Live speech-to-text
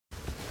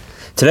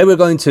Today we're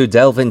going to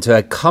delve into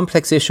a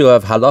complex issue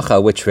of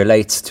halacha which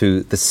relates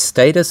to the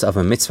status of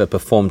a mitzvah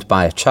performed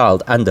by a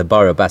child under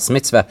bar or bas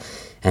mitzvah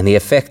and the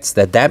effects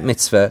that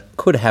mitzvah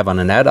could have on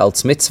an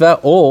adult's mitzvah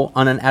or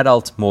on an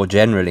adult more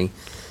generally.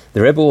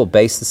 The Rebbe will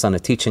base this on a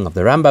teaching of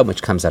the Rambam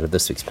which comes out of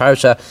this week's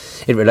parasha.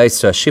 It relates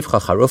to a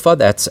shivcha charufa,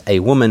 that's a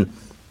woman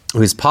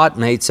who is part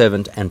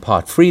maidservant and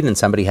part freed, and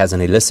somebody has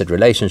an illicit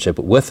relationship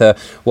with her.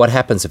 What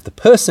happens if the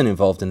person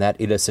involved in that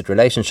illicit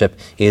relationship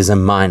is a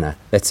minor?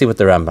 Let's see what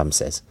the Rambam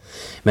says.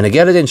 The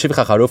Rambam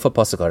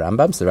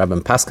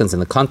paskins in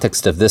the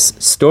context of this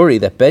story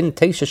that ben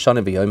teisha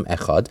shana b'yom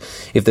echad,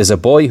 if there's a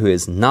boy who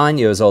is 9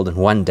 years old in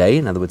one day,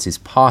 in other words, he's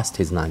past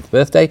his 9th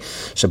birthday,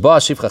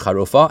 shabah shivcha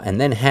charufa, and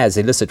then has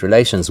illicit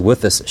relations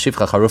with this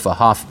shivcha charufa,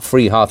 half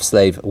free, half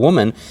slave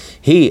woman,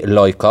 he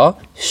loika,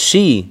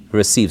 she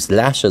receives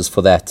lashes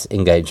for that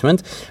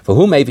engagement, for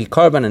whom may be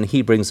korban, and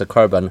he brings a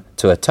korban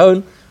to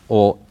atone,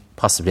 or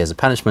possibly as a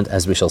punishment,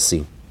 as we shall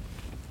see.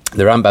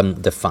 The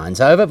Rambam defines,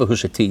 however,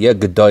 v'hushatiya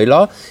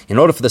gedola. In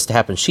order for this to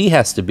happen, she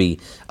has to be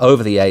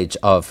over the age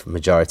of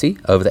majority,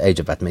 over the age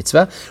of bat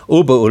mitzvah,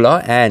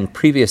 u'ba'ula, and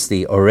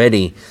previously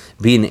already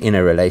been in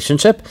a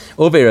relationship,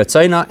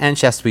 u'be'ratzona, and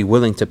she has to be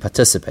willing to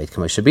participate.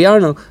 Information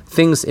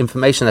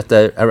that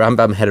the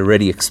Rambam had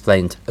already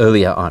explained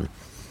earlier on.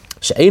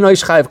 But the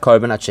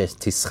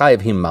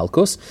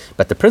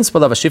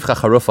principle of a shivcha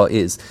charufa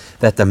is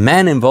that the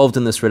man involved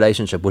in this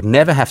relationship would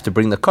never have to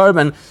bring the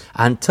korban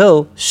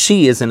until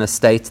she is in a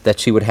state that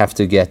she would have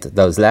to get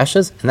those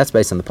lashes, and that's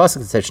based on the pasuk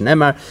that says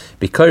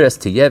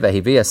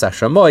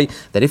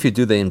that if you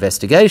do the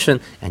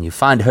investigation and you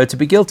find her to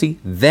be guilty,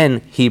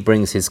 then he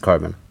brings his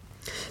korban.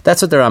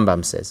 That's what the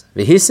Rambam says.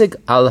 V'hisig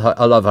alav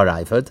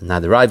haraavad. Now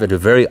the Raavad, who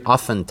very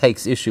often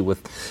takes issue with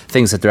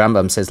things that the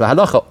Rambam says, la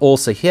halacha,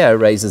 also here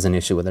raises an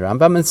issue with the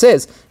Rambam and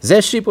says, zeh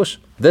shibush.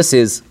 This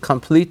is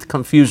complete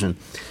confusion.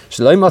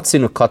 Shloi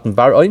matzinu katan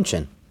bar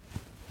oinchin.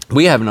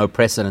 We have no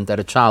precedent that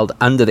a child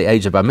under the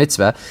age of bar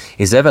mitzvah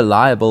is ever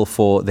liable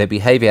for their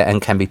behavior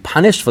and can be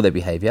punished for their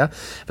behavior.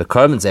 The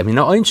korban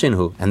zemina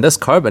oinchinhu, and this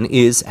korban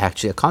is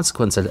actually a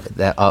consequence of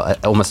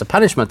almost a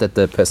punishment that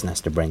the person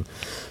has to bring.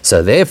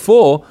 So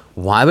therefore,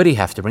 why would he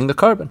have to bring the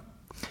korban?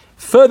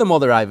 Furthermore,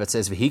 the Raavad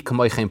says, "V'hi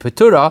kamoichem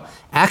petura."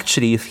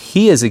 Actually, if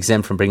he is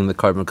exempt from bringing the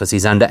korban because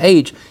he's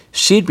underage,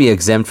 she'd be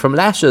exempt from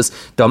lashes.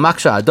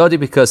 Domaksha adodi,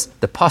 because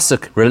the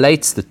pasuk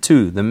relates the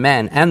two, the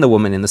man and the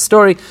woman in the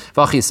story.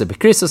 V'achisa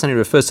b'krisos, and he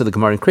refers to the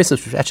Gemara in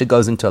Krisos, which actually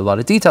goes into a lot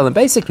of detail and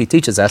basically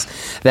teaches us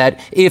that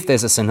if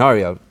there's a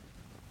scenario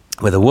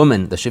where the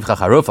woman, the shivcha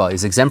charufa,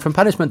 is exempt from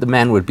punishment, the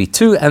man would be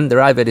too, and the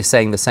Raavad is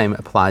saying the same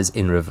applies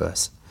in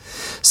reverse.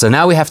 So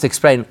now we have to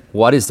explain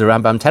what is the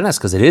Rambam telling us,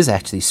 because it is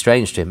actually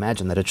strange to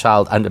imagine that a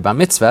child under bar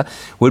mitzvah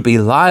would be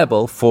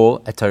liable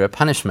for a Torah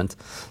punishment.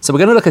 So we're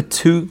going to look at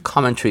two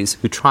commentaries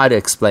who try to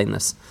explain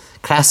this.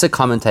 Classic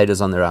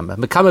commentators on the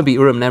Rambam.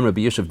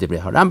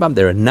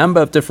 There are a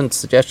number of different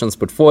suggestions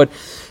put forward.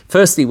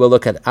 Firstly, we'll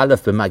look at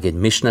Aleph b'Magid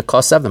Mishnah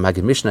Kosav. The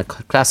Magid Mishnah,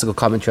 classical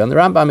commentary on the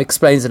Rambam,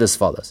 explains it as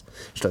follows.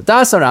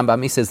 Das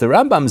Rambam, he says the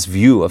Rambam's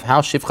view of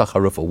how Shivcha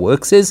Charufa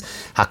works is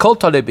Hakol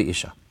Toleh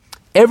B'Isha.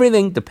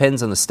 Everything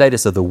depends on the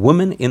status of the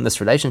woman in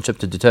this relationship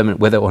to determine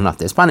whether or not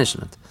there's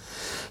punishment.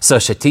 So,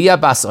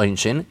 Shetiya Bas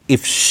Oinshin,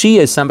 if she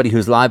is somebody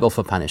who's liable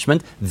for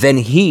punishment, then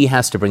he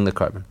has to bring the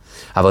korban.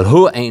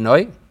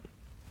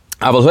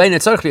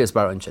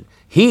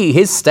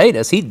 His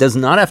status, he does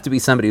not have to be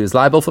somebody who's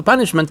liable for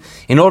punishment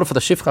in order for the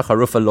Shivcha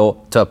Charufa law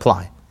to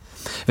apply.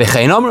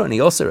 And he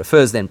also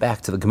refers then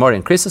back to the Gemara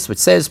in Krisos, which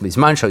says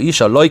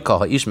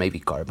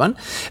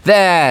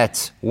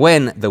that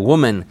when the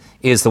woman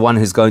is the one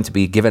who's going to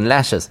be given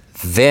lashes,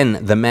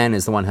 then the man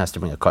is the one who has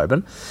to bring a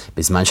korban.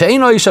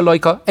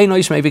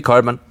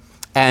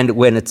 And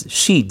when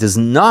she does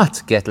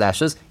not get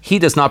lashes, he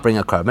does not bring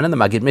a korban. And the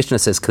Magid Mishnah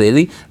says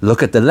clearly,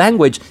 look at the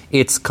language,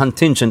 it's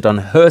contingent on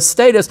her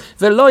status.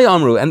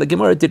 And the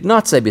Gemara did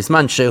not say, that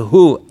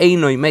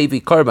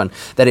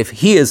if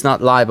he is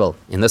not liable,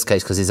 in this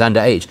case because he's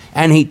underage,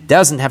 and he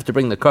doesn't have to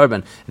bring the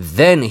korban,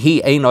 then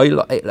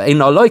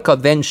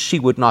then she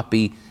would not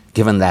be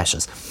given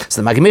lashes.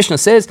 So the Magid Mishnah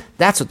says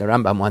that's what the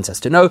Rambam wants us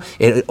to know.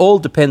 It all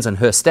depends on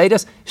her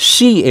status.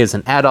 She is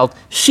an adult.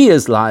 She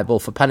is liable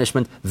for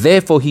punishment.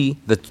 Therefore,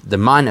 the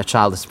minor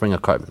child, is to bring a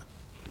korban.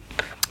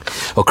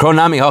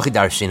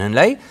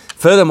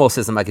 Furthermore,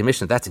 says the Magid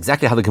Mishnah, that's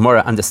exactly how the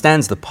Gemara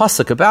understands the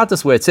pasuk about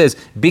this, where it says,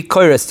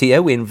 Bikoras Tia,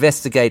 we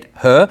investigate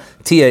her.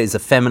 Tia is a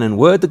feminine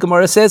word, the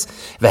Gemara says.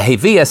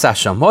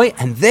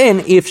 And then,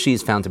 if she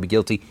is found to be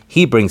guilty,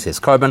 he brings his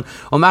korban.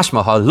 Or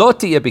mashmaha lo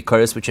tia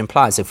bikoras, which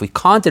implies if we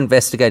can't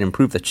investigate and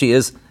prove that she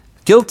is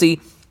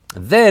guilty,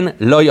 then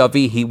lo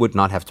yavi, he would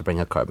not have to bring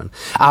a korban.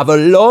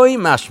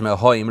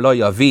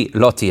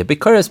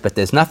 But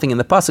there's nothing in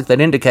the pasuk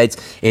that indicates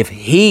if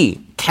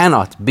he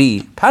cannot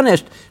be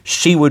punished,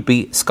 she would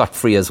be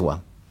scot-free as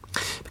well.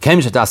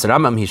 Therefore,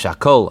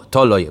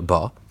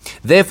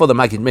 the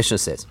Magid Mishnah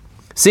says,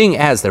 seeing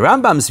as the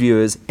Rambam's view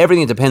is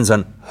everything depends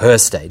on her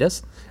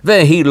status,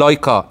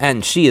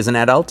 and she is an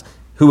adult,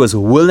 who was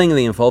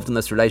willingly involved in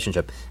this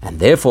relationship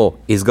and therefore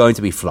is going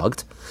to be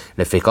flogged,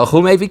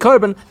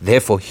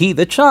 therefore he,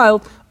 the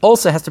child,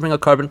 also has to bring a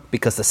korban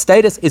because the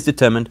status is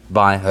determined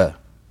by her.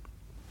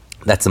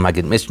 That's the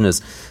Maggid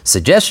Mishnah's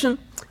suggestion,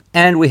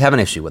 and we have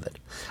an issue with it.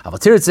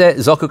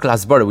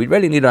 We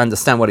really need to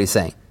understand what he's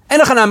saying.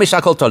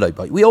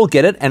 We all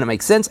get it, and it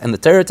makes sense, and the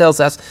Torah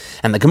tells us,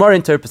 and the Gemara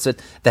interprets it,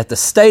 that the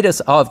status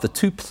of the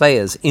two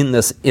players in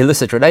this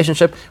illicit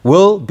relationship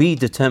will be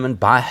determined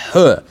by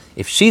her.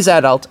 If she's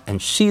adult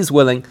and she's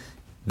willing,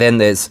 then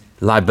there's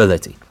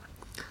liability.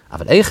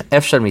 But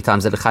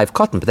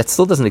that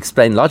still doesn't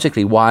explain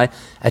logically why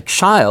a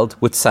child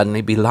would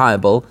suddenly be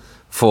liable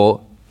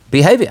for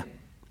behavior.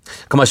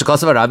 Similar to what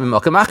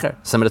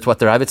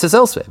the Ravid says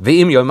elsewhere.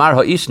 If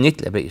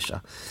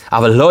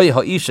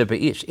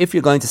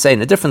you're going to say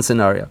in a different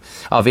scenario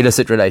of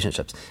illicit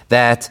relationships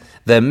that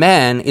the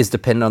man is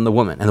dependent on the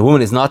woman and the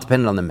woman is not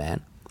dependent on the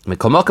man,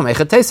 it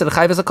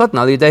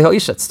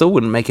still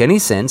wouldn't make any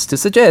sense to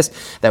suggest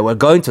that we're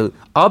going to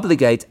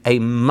obligate a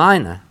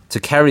minor to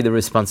carry the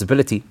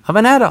responsibility of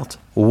an adult.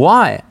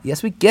 Why?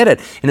 Yes, we get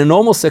it. In a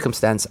normal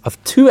circumstance of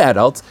two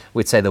adults,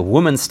 we'd say the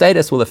woman's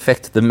status will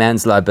affect the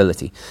man's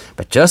liability.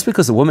 But just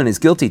because the woman is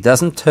guilty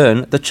doesn't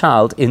turn the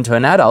child into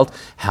an adult.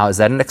 How is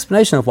that an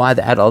explanation of why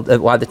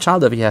the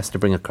child over here has to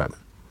bring a korban?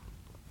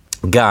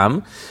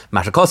 Gam,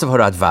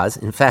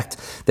 in fact,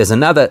 there's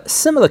another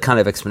similar kind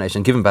of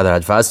explanation given by the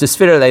Radvaz,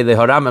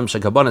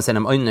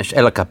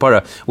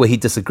 where he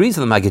disagrees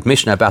with the Maggid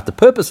Mishnah about the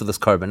purpose of this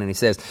korban, and he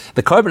says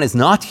the korban is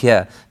not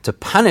here to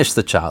punish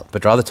the child,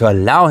 but rather to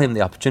allow him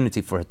the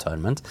opportunity for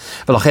atonement.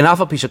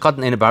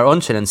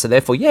 And so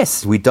therefore,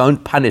 yes, we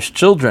don't punish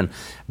children,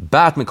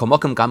 but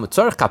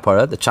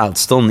the child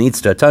still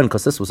needs to atone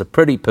because this was a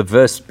pretty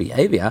perverse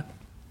behavior.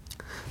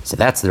 So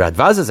that's the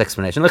Radvaz's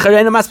explanation. The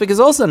Charena Maspik is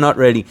also not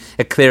really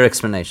a clear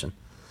explanation.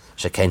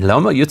 Why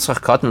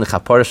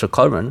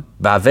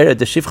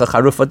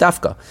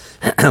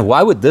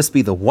would this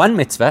be the one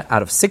mitzvah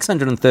out of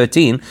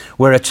 613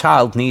 where a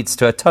child needs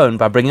to atone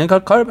by bringing a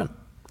korban?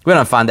 We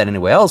don't find that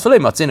anywhere else. We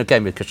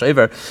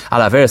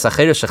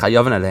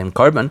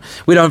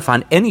don't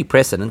find any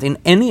precedent in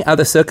any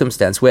other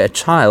circumstance where a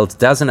child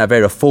does an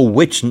avera for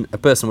which a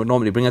person would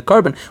normally bring a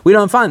korban. We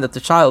don't find that the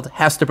child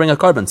has to bring a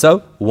korban.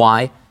 So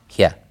why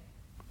here?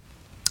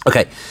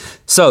 Okay,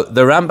 so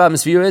the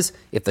Rambam's view is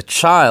if the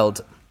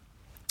child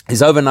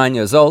is over 9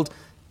 years old,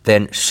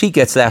 then she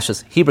gets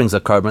lashes, he brings a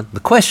korban. The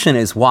question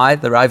is why,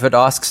 the Raavad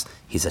asks,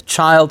 he's a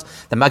child.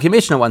 The Maggid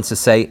Mishnah wants to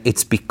say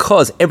it's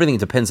because everything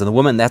depends on the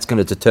woman, that's going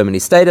to determine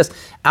his status.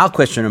 Our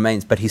question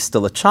remains, but he's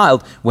still a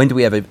child. When do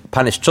we ever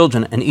punish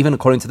children? And even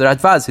according to the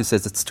Radvaz, who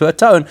says it's to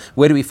atone,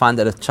 where do we find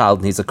that a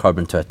child needs a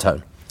korban to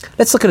atone?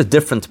 Let's look at a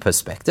different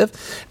perspective.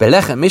 The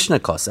Lechem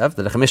Mishnah,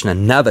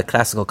 another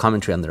classical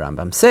commentary on the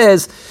Rambam,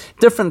 says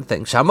different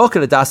things. That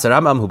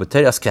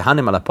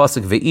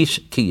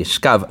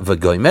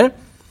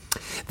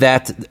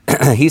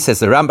he says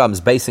the Rambam is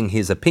basing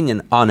his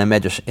opinion on a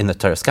medrash in the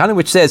Toras Kohanim,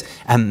 which says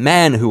a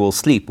man who will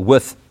sleep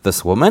with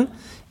this woman,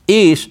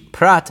 ish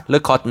prat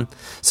lekotten.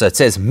 So it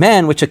says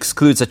man, which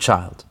excludes a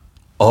child.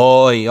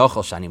 So the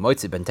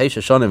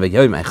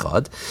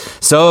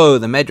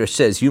Medrash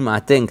says you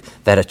might think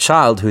that a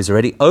child who's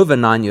already over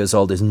 9 years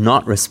old is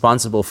not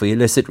responsible for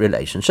illicit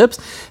relationships.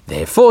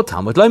 Therefore,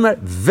 Talmud Lomer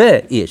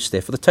ve'ish.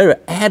 Therefore, the Torah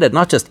added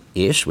not just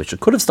ish, which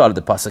it could have started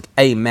the pasuk,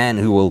 a man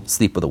who will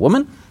sleep with a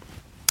woman,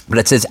 but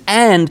it says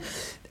and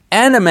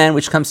a man,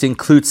 which comes to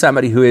include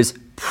somebody who is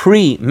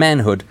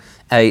pre-manhood,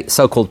 a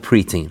so-called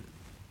preteen.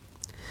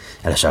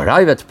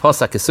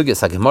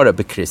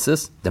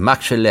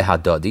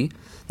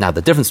 Now,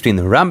 the difference between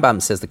the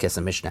Rambam, says the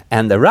Kesef Mishnah,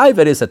 and the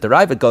Raavad is that the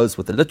Raavad goes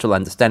with the literal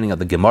understanding of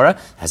the Gemara,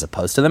 as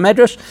opposed to the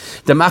Medrash.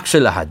 The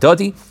Makshel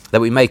Hadodi, that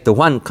we make the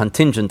one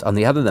contingent on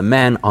the other, the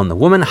man on the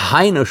woman,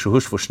 which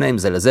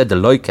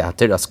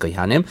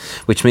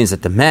means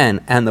that the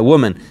man and the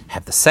woman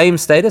have the same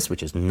status,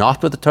 which is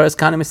not what the Toras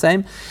Kohanim is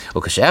saying.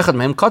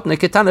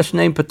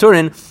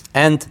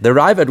 And the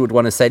Raavad would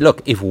want to say,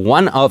 look, if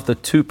one of the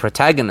two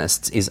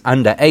protagonists is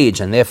underage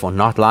and therefore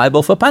not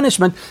liable for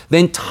punishment, the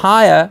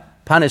entire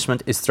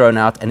punishment is thrown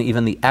out, and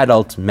even the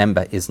adult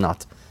member is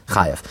not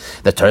chayav.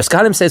 The Toras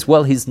Kohanim says,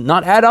 well, he's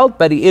not adult,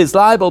 but he is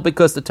liable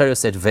because the Torah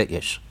said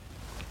ve'ish.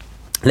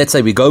 Let's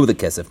say we go with the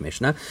Kesef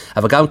Mishnah,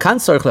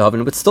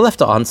 but still have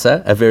to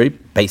answer a very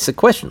basic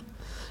question.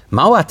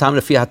 Let's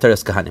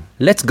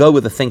go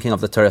with the thinking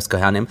of the Toras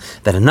Kohanim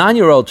that a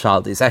 9-year-old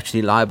child is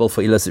actually liable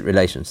for illicit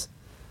relations.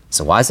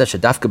 So why is that?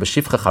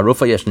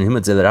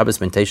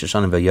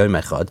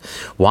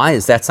 Why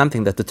is that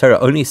something that the Torah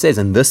only says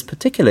in this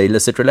particular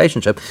illicit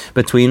relationship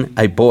between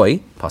a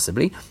boy,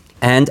 possibly,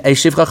 and a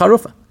shivcha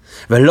charufa?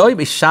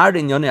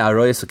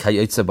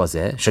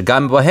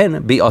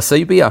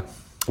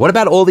 What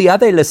about all the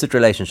other illicit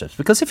relationships?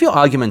 Because if your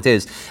argument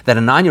is that a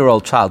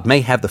 9-year-old child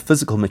may have the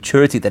physical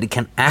maturity that he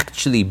can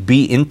actually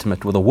be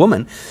intimate with a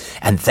woman,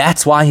 and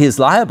that's why he is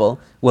liable,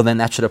 well, then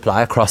that should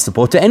apply across the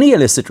board to any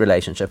illicit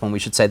relationship, and we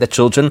should say that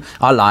children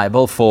are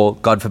liable for,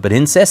 God forbid,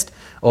 incest,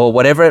 or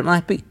whatever it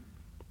might be.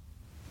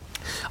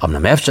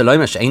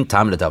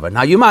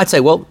 Now you might say,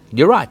 well,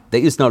 you're right,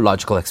 there is no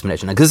logical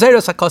explanation.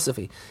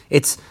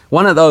 It's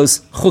one of those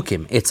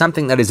chukim. It's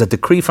something that is a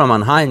decree from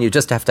on high and you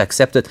just have to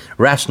accept it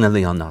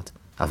rationally or not.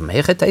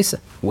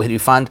 Where do you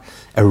find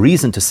a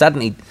reason to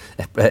suddenly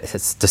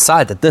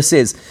decide that this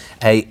is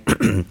a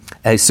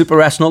super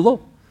rational law?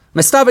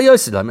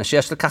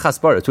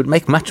 It would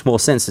make much more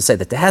sense to say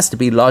that there has to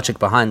be logic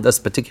behind this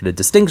particular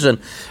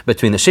distinction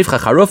between the Shifcha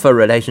Charufa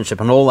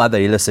relationship and all other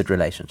illicit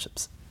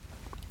relationships.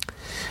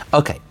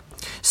 Okay,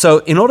 so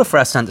in order for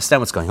us to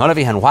understand what's going on over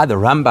here and why the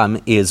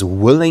Rambam is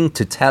willing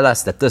to tell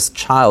us that this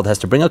child has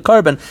to bring a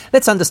korban,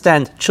 let's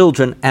understand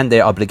children and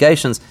their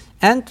obligations,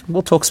 and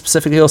we'll talk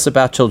specifically also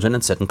about children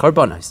and certain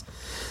korbanos.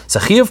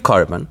 So chiyuv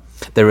korban,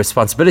 the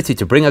responsibility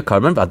to bring a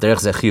korban, v'aderech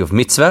ze chiyuv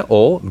mitzvah,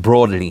 or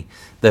broadly,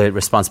 the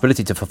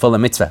responsibility to fulfill a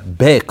mitzvah,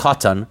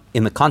 be'katan,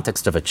 in the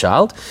context of a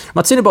child.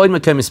 Matzina ba'od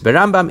mekemis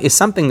be'Rambam is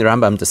something the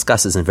Rambam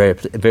discusses in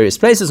various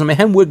places, and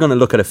we're going to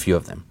look at a few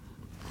of them.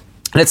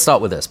 Let's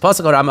start with this.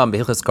 Pasuk Rambam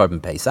b'Hilchos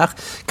Korban Pesach.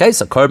 Okay,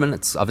 so korban,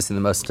 it's obviously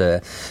the most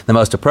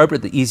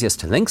appropriate, the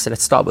easiest to link. So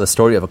let's start with the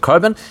story of a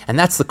korban, and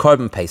that's the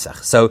Korban Pesach.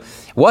 So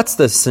what's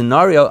the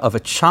scenario of a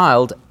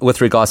child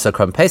with regards to a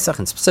Korban Pesach?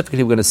 And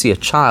specifically, we're going to see a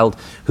child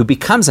who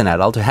becomes an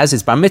adult, who has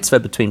his bar mitzvah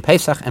between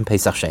Pesach and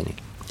Pesach Sheni.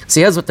 So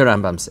here's what the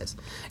Rambam says.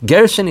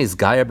 Gershon is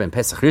Gayer ben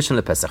Pesach Rishon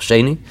le Pesach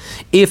Sheni.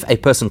 If a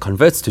person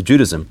converts to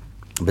Judaism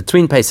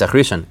between Pesach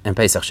Rishon and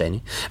Pesach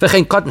Sheni,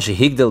 v'chein katan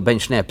shehigdil ben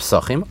shnei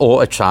pesachim,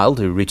 or a child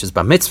who reaches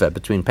bar mitzvah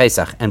between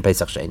Pesach and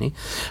Pesach Sheni,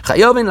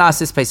 chayovin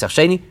lasis Pesach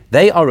Sheni,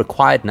 they are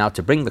required now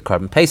to bring the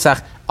Korban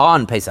Pesach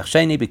on Pesach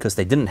Sheni because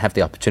they didn't have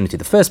the opportunity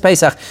the first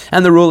Pesach,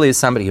 and the rule is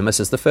somebody who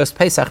misses the first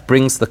Pesach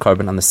brings the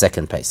Korban on the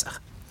second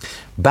Pesach.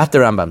 But the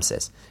Rambam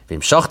says,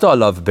 v'im shachto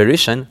alav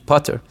berishon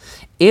potter,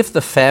 if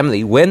the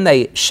family, when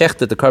they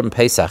shechted the Korban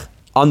Pesach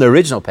on the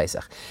original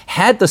Pesach,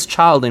 had this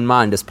child in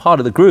mind as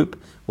part of the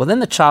group, well, then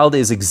the child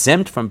is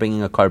exempt from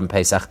bringing a Korban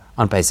Pesach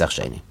on Pesach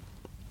Sheni.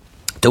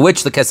 To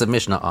which the Kesef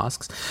Mishnah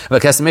asks,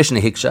 it doesn't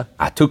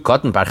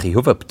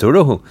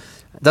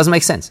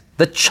make sense.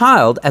 The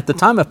child at the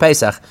time of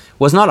Pesach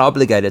was not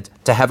obligated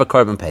to have a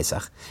Korban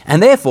Pesach,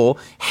 and therefore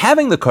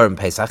having the Korban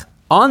Pesach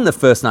on the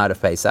first night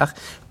of Pesach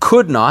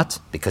could not,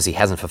 because he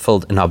hasn't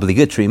fulfilled an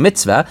obligatory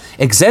mitzvah,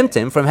 exempt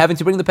him from having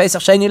to bring the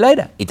Pesach Sheni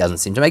later. It doesn't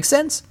seem to make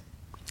sense.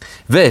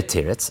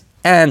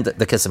 And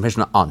the Kesef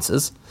Mishnah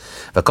answers,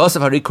 V'kosav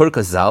Hari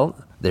Kurkus Zal,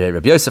 the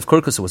Rabbi Yosef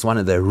Kurkus, who was one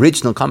of the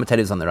original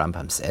commentators on the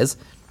Rambam, says,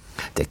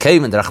 the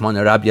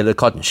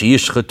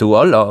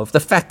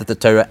fact that the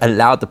Torah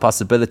allowed the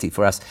possibility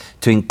for us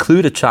to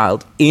include a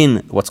child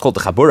in what's called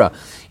the Chabura,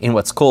 in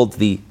what's called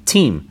the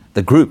team,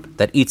 the group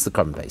that eats the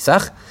Korban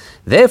Pesach,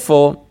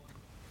 therefore,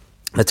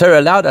 the Torah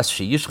allowed us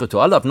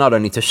not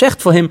only to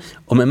shecht for him,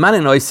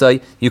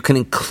 you can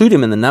include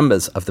him in the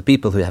numbers of the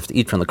people who have to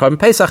eat from the Korban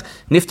Pesach.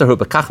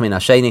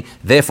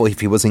 Therefore,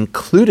 if he was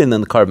included in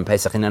the Korban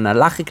Pesach in an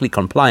halachically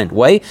compliant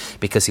way,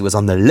 because he was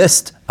on the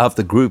list of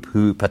the group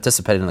who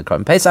participated in the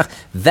Korban Pesach,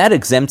 that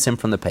exempts him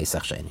from the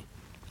Pesach Sheni.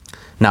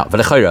 Now,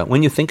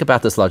 when you think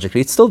about this logically,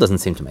 it still doesn't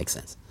seem to make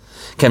sense.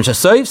 The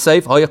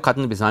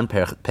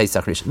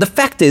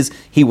fact is,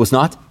 he was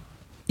not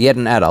yet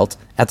an adult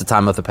at the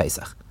time of the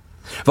Pesach.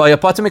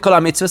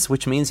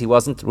 Which means he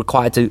wasn't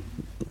required to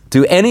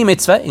do any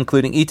mitzvah,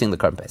 including eating the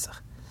Korban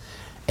Pesach.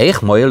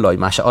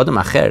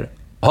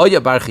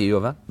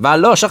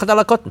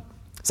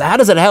 So how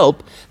does it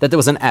help that there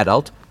was an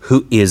adult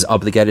who is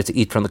obligated to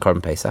eat from the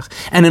Korban Pesach,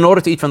 and in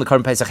order to eat from the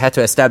Korban Pesach had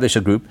to establish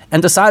a group,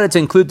 and decided to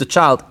include the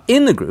child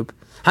in the group,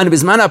 at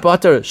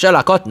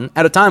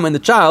a time when the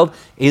child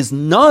is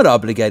not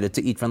obligated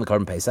to eat from the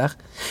Korban Pesach,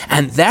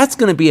 and that's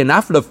going to be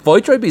enough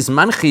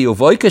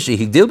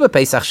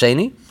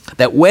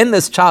that when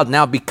this child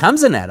now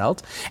becomes an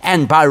adult,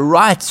 and by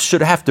rights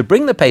should have to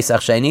bring the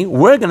Pesach Sheni,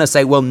 we're going to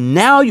say, well,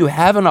 now you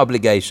have an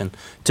obligation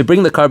to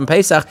bring the Korban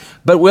Pesach,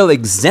 but we'll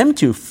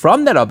exempt you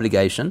from that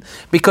obligation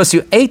because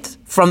you ate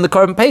from the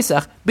Korban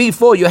Pesach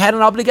before you had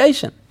an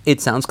obligation. It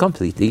sounds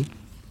completely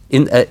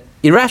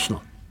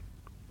irrational.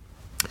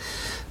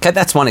 Okay,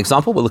 that's one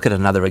example. We'll look at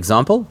another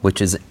example,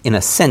 which is, in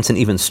a sense, an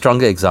even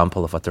stronger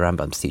example of what the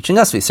Rambam's teaching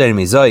us. Look what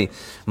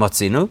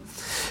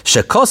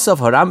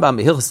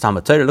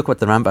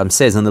the Rambam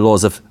says in the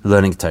laws of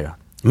learning Torah.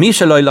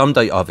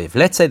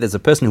 Let's say there's a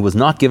person who was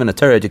not given a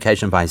Torah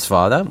education by his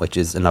father, which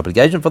is an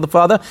obligation for the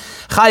father,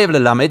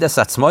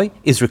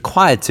 is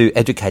required to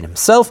educate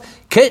himself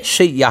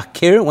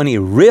when he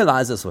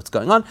realizes what's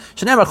going on.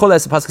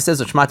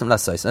 The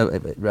says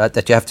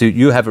that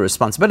you have a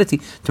responsibility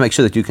to make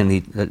sure that you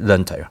can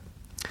learn Torah.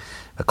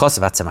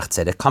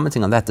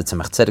 Commenting on that, the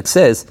Tzemach Tzedek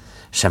says,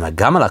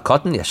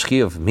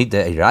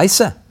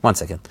 one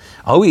second.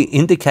 Are we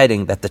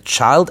indicating that the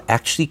child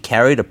actually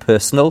carried a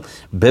personal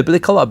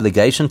biblical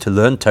obligation to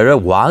learn Torah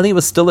while he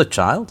was still a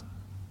child?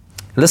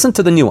 Listen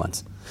to the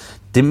nuance.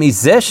 The fact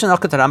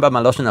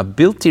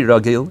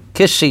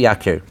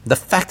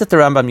that the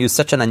Rambam used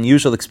such an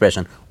unusual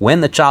expression when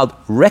the child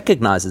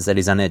recognizes that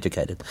he's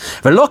uneducated,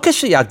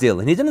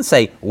 and he didn't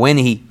say when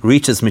he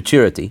reaches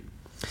maturity,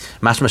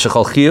 That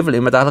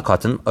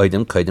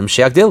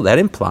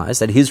implies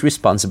that his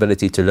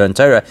responsibility to learn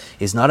Torah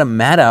is not a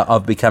matter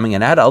of becoming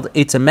an adult,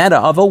 it's a matter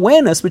of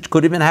awareness which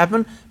could even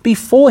happen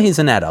before he's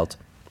an adult.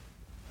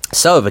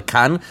 So,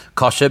 v'kan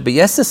kosher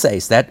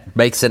b'yesaseis, that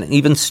makes an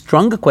even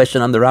stronger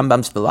question on the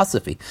Rambam's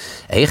philosophy.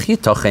 How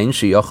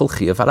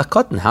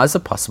is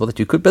it possible that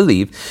you could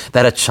believe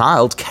that a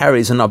child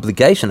carries an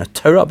obligation, a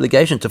Torah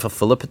obligation, to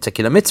fulfill a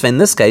particular mitzvah, in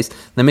this case,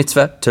 the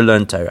mitzvah to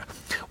learn Torah?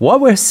 What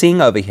we're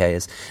seeing over here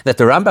is that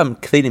the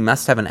Rambam clearly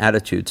must have an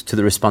attitude to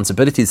the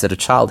responsibilities that a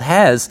child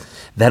has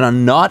that are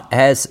not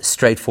as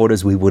straightforward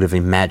as we would have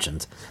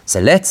imagined.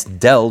 So let's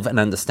delve and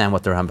understand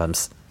what the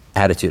Rambam's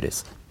attitude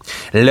is.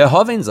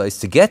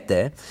 To get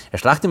there,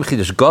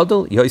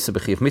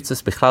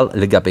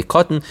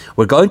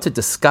 we're going to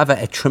discover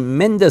a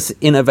tremendous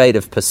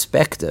innovative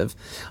perspective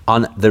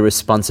on the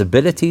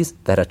responsibilities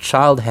that a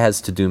child has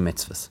to do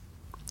mitzvahs.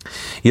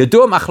 There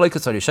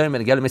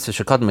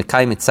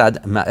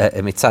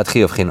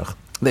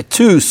are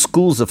two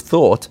schools of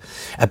thought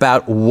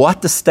about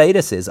what the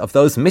status is of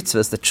those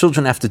mitzvahs that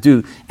children have to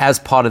do as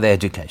part of their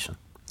education.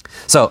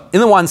 So,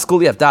 in the one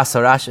school you have Das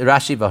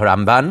Rashi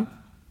v'Ramban,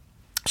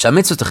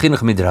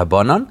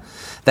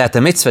 that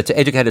the mitzvah to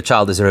educate a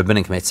child is a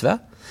rabbinic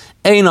mitzvah.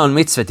 And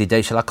obviously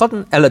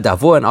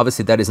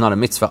that is not a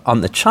mitzvah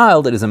on the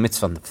child, it is a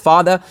mitzvah on the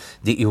father.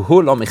 Because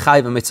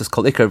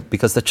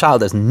the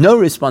child has no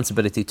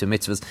responsibility to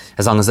mitzvahs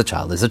as long as the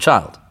child is a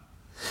child.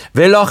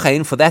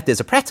 For that, there's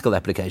a practical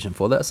application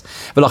for this.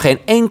 Therefore,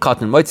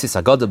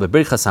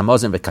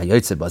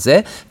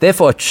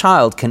 a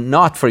child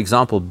cannot, for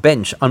example,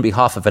 bench on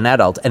behalf of an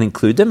adult and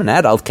include them. An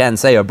adult can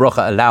say a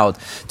bracha aloud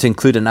to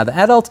include another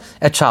adult.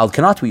 A child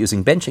cannot. We're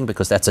using benching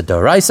because that's a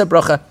doraisa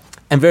bracha,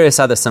 and various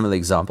other similar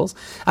examples.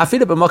 In fact,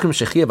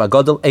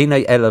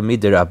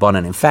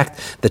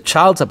 the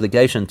child's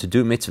obligation to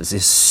do mitzvahs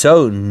is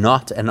so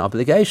not an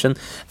obligation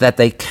that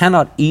they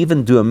cannot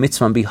even do a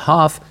mitzvah on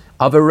behalf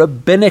of a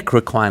rabbinic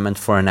requirement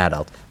for an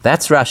adult.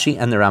 That's Rashi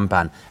and the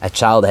Ramban. A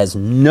child has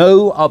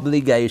no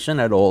obligation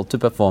at all to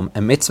perform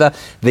a mitzvah.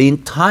 The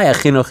entire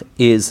chinuch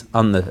is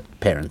on the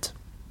parent.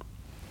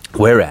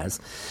 Whereas,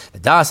 the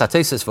Das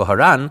HaTosos for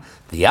Haran,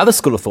 the other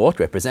school of thought,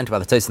 represented by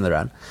the Tosos and the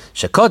Ran,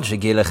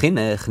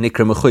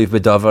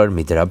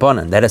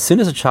 that as soon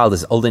as a child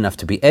is old enough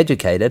to be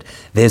educated,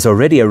 there's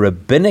already a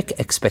rabbinic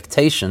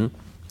expectation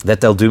that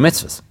they'll do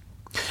mitzvahs.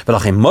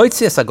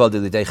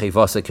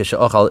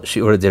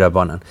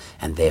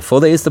 And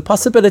therefore there is the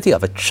possibility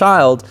of a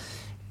child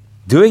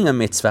doing a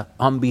mitzvah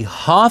on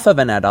behalf of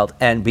an adult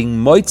and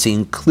being moitzi,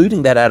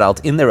 including that adult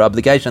in their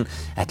obligation,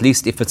 at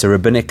least if it's a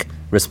rabbinic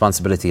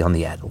responsibility on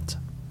the adult.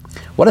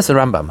 What does the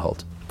Rambam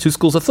hold? Two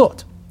schools of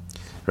thought.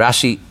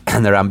 Rashi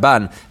and the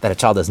Ramban, that a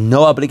child has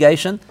no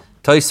obligation.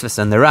 Tosfos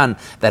and the Ran,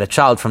 that a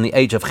child from the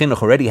age of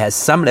chinuch already has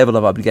some level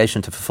of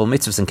obligation to fulfill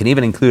mitzvahs and can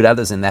even include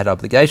others in that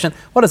obligation.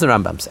 What does the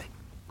Rambam say?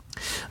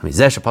 We do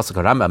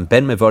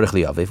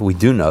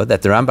know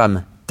that the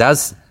Rambam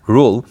does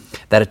rule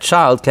that a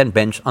child can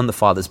bench on the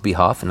father's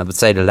behalf, and I would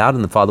say it aloud,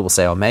 and the father will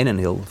say Amen, and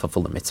he'll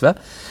fulfill the mitzvah.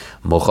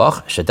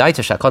 That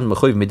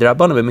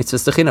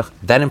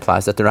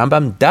implies that the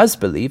Rambam does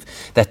believe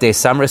that there's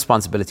some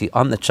responsibility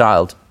on the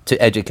child to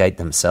educate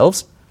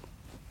themselves.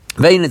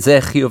 It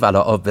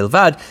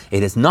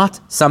is not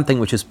something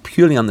which is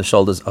purely on the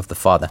shoulders of the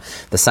father.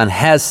 The son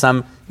has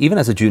some, even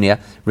as a junior,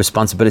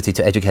 responsibility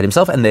to educate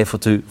himself and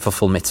therefore to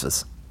fulfill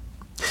mitzvahs.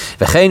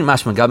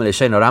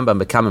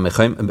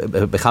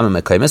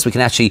 We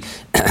can actually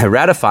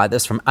ratify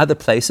this from other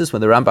places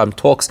where the Rambam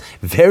talks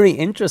very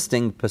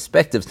interesting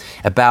perspectives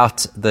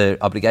about the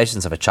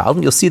obligations of a child.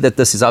 And you'll see that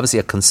this is obviously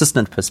a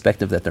consistent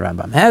perspective that the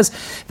Rambam has,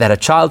 that a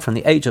child from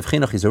the age of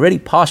chinuch is already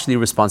partially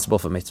responsible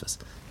for mitzvahs.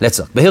 Let's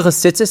look.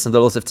 Behilchas tzitzis, and the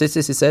laws of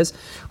tzitzis, he says,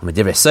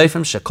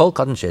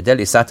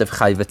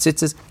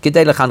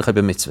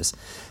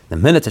 the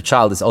minute a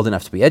child is old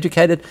enough to be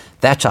educated,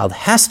 that child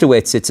has to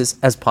wear tzitzis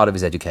as part of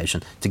his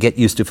education to get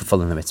used to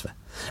fulfilling the mitzvah.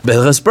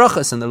 Behilchas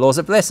brachas, and the laws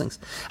of blessings.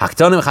 A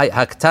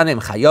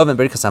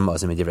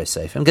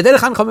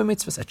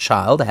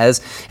child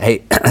has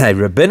a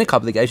rabbinic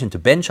obligation to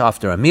bench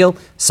after a meal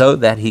so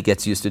that he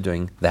gets used to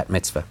doing that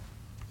mitzvah.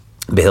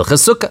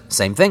 Behilchas sukkah,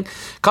 same thing.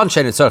 As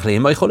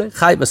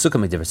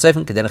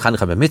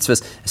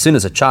soon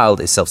as a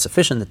child is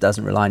self-sufficient, that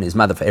doesn't rely on his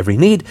mother for every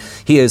need,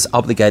 he is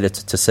obligated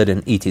to sit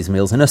and eat his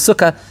meals in a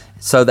sukkah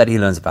so that he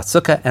learns about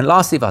sukkah. And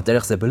lastly,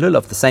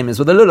 the same is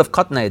with the lulav.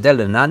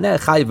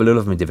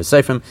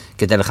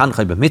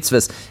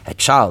 A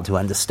child who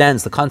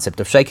understands the concept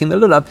of shaking the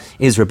lulav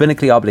is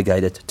rabbinically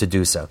obligated to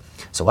do so.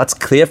 So what's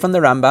clear from the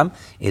Rambam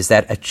is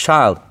that a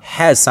child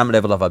has some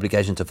level of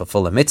obligation to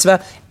fulfill a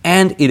mitzvah,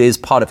 and it is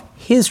part of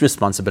his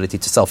responsibility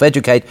to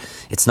self-educate.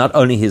 It's not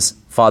only his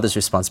father's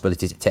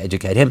responsibility to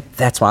educate him.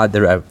 That's why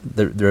the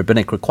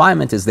rabbinic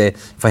requirement is there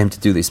for him to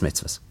do these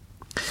mitzvahs.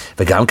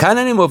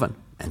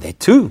 And there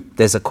too,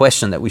 there's a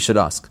question that we should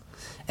ask.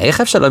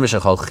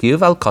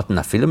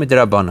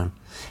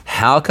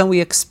 How can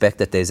we expect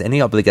that there's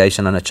any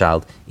obligation on a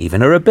child,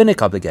 even a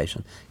rabbinic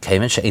obligation,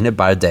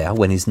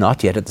 when he's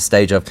not yet at the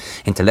stage of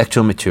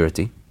intellectual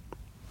maturity?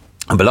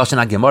 Like the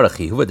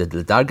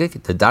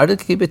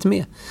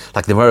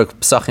Gemara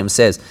Pesachim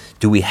says,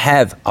 do we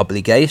have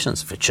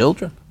obligations for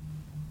children?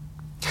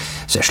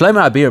 So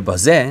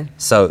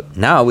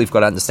now we've got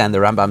to understand the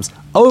Rambam's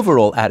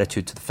overall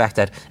attitude to the fact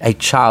that a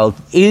child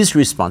is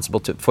responsible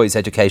for his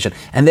education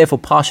and therefore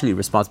partially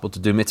responsible to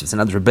do mitzvahs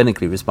and others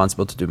rabbinically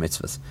responsible to do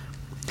mitzvahs.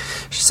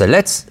 So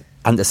let's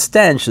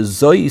understand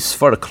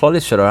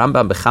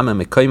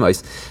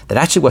that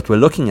actually what we're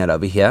looking at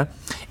over here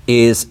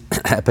is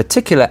a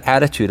particular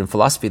attitude and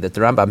philosophy that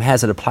the Rambam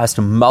has that applies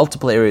to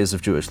multiple areas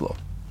of Jewish law.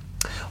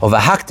 Of a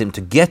haktim,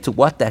 to get to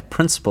what that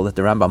principle that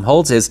the Rambam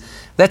holds is,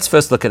 let's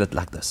first look at it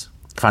like this.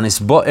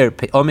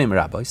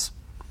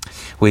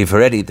 We've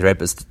already, the Rebbe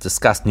has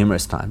discussed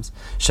numerous times,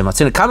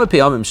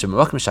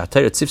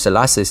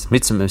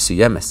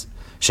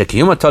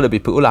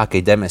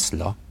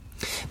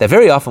 that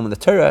very often when the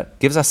Torah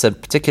gives us a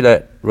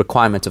particular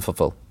requirement to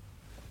fulfill,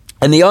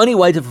 and the only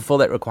way to fulfill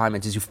that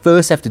requirement is you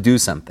first have to do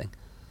something,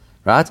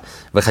 right?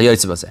 If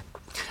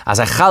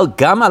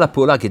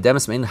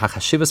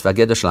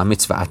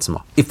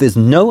there's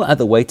no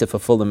other way to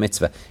fulfill the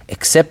mitzvah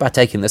except by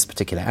taking this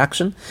particular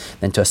action,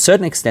 then to a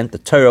certain extent the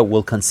Torah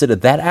will consider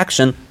that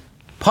action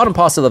part and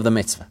parcel of the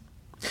mitzvah.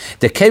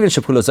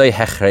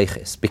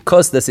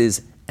 Because this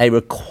is a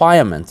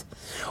requirement,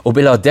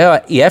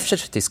 without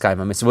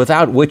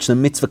which the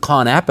mitzvah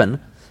can't happen,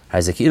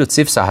 you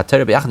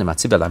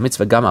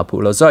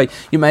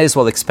may as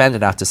well expand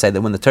it out to say that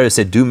when the Torah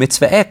said do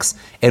mitzvah X,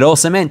 it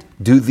also meant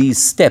do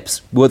these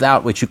steps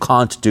without which you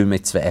can't do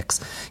mitzvah X.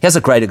 Here's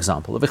a great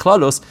example. By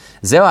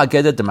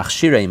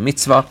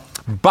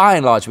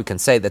and large, we can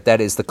say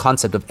that is the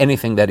concept of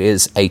anything that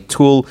is a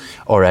tool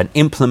or an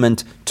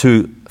implement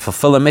to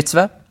fulfill a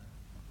mitzvah.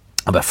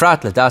 The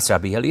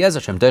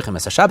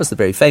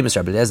very famous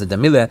Rabbi Eliezer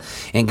Damila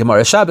in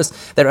Gemara Shabbos,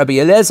 that Rabbi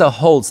Eliezer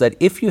holds that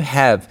if you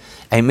have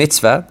a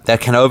mitzvah that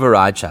can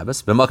override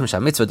Shabbos, then the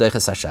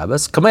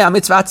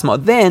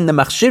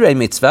machshirei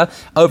mitzvah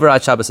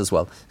overrides Shabbos as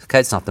well.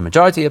 Okay, it's not the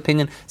majority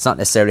opinion, it's not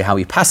necessarily how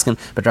we paskin,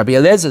 but Rabbi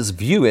Eliezer's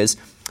view is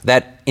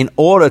that in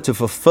order to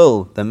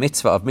fulfill the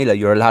mitzvah of Milah,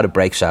 you're allowed to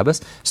break Shabbos.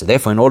 So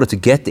therefore, in order to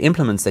get the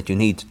implements that you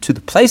need to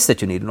the place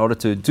that you need, in order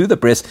to do the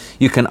bris,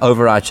 you can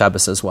override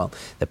Shabbos as well.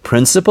 The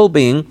principle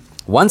being,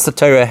 once the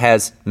Torah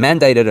has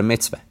mandated a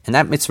mitzvah, and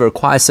that mitzvah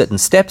requires certain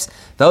steps,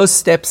 those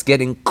steps get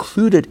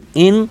included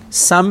in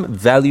some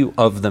value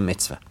of the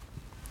mitzvah.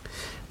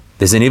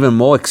 There's an even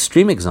more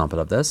extreme example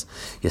of this.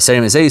 The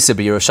Talmud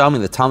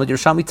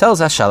Yerushalmi tells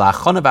us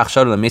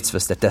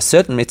that there are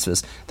certain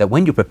mitzvahs that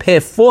when you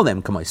prepare for them,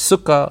 like,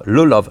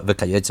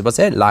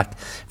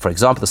 for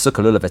example, the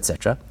sukkah, lulav,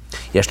 etc.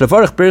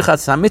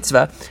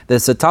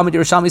 The Talmud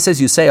Yerushalmi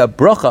says you say a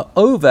bracha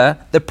over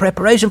the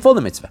preparation for the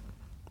mitzvah.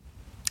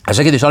 There's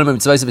a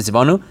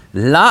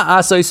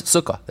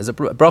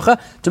bracha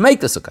to make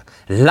the sukkah,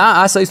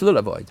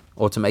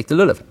 or to make the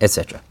lulav,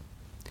 etc.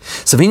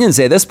 So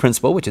this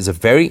principle, which is a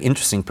very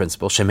interesting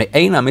principle, that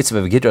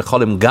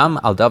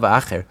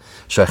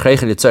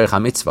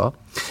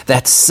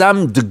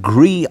some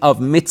degree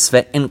of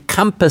mitzvah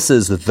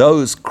encompasses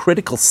those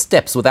critical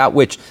steps without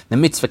which the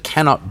mitzvah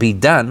cannot be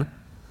done,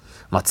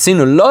 is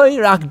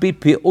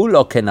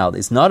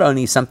not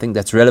only something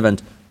that's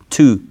relevant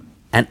to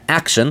an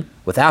action.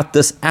 Without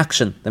this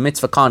action, the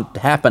mitzvah can't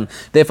happen.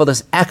 Therefore,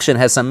 this action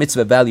has some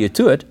mitzvah value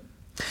to it.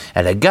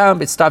 And could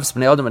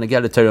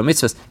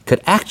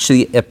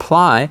actually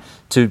apply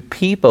to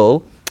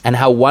people and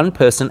how one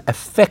person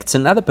affects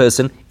another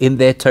person in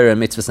their Torah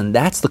mitzvahs. And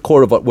that's the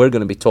core of what we're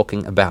going to be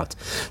talking about.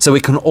 So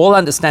we can all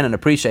understand and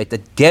appreciate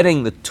that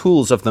getting the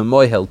tools of the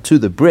moihel to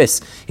the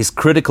bris is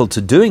critical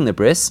to doing the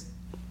bris.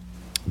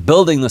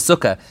 Building the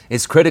sukkah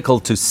is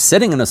critical to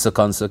sitting in a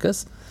sukkah on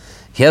sukkahs.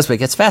 Here's where it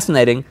gets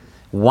fascinating.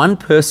 One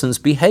person's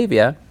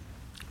behavior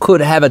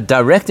could have a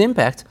direct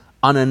impact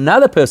on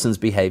another person's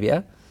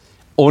behavior,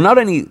 or not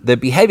only the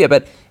behavior,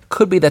 but it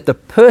could be that the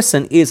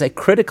person is a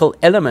critical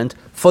element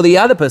for the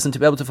other person to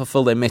be able to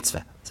fulfill their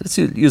mitzvah. So let's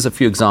use a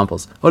few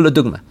examples. Let's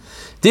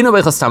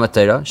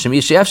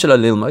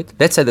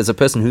say there's a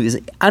person who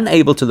is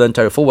unable to learn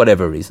Torah for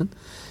whatever reason.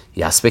 So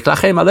the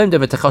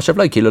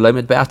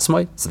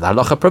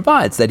halacha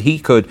provides that he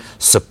could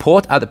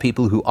support other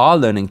people who are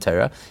learning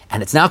Torah,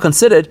 and it's now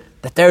considered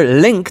that they're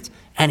linked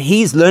and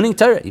he's learning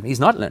Torah. He's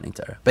not learning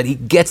Torah, but he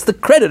gets the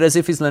credit as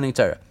if he's learning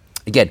Torah.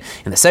 Again,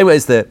 in the same way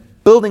as the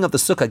building of the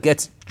sukkah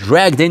gets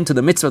dragged into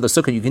the mitzvah of the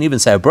sukkah, you can even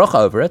say a bracha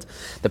over it.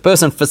 The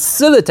person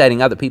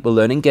facilitating other people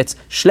learning gets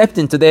schlepped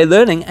into their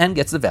learning and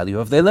gets the value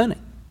of their learning.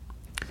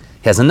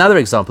 Here's another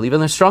example,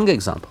 even a stronger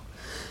example.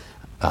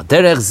 So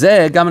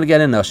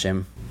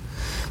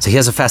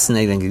here's a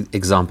fascinating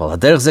example. When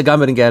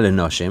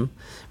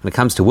it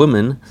comes to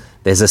women,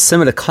 there's a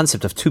similar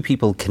concept of two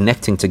people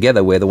connecting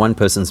together where the one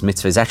person's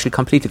mitzvah is actually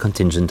completely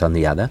contingent on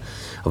the other.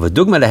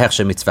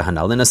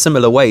 In a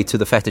similar way to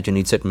the fact that you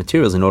need certain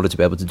materials in order to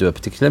be able to do a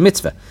particular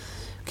mitzvah.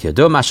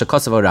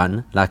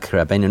 Like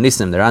Rabbeinu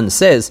Nissim, the Ran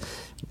says,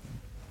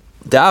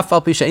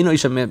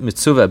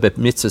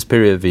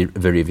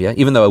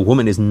 even though a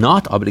woman is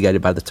not obligated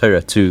by the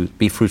Torah to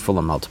be fruitful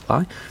and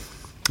multiply,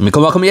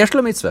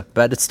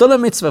 but it's still a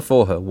mitzvah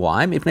for her.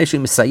 Why?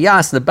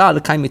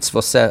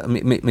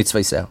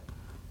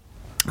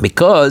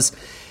 Because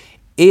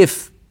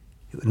if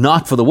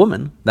not for the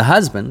woman, the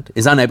husband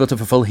is unable to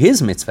fulfill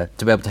his mitzvah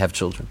to be able to have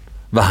children.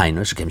 There you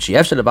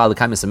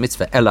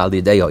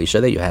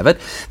have it.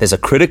 There's a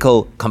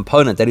critical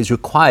component that is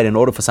required in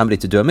order for somebody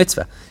to do a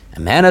mitzvah. A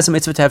man has a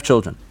mitzvah to have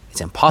children. It's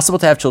impossible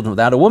to have children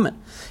without a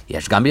woman.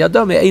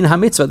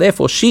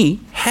 Therefore, she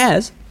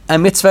has a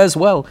mitzvah as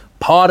well.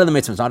 Part of the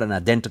mitzvah. It's not an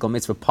identical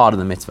mitzvah, part of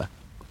the mitzvah.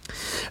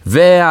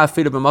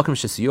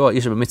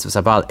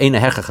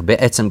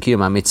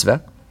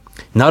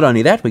 Not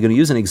only that, we're going to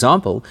use an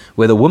example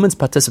where the woman's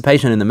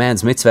participation in the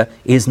man's mitzvah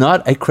is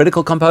not a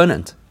critical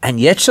component, and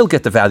yet she'll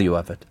get the value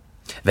of it.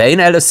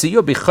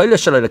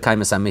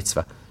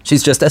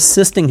 She's just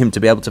assisting him to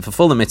be able to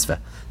fulfill the mitzvah.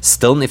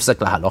 Still nifsak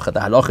lahalacha. The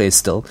halacha is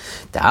still.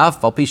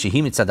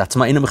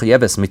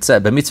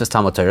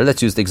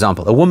 Let's use the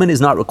example. A woman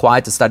is not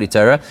required to study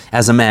Torah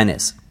as a man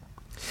is.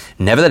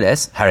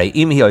 Nevertheless,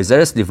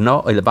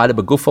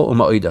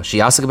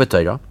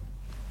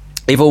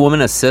 if a woman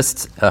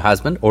assists her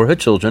husband or her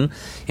children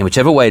in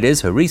whichever way it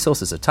is, her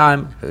resources, her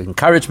time, her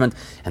encouragement,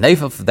 and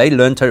they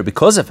learn Torah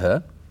because of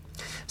her,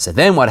 so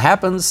then what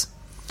happens?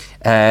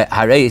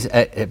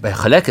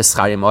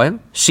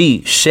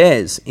 She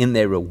shares in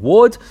their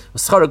reward,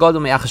 and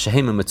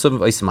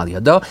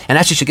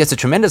actually she gets a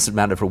tremendous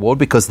amount of reward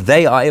because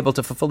they are able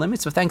to fulfill their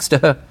mitzvah thanks to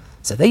her.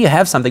 So there you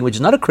have something which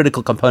is not a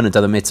critical component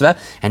of the mitzvah,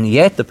 and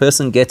yet the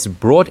person gets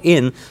brought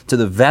in to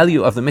the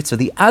value of the mitzvah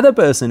the other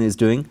person is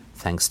doing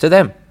thanks to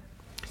them.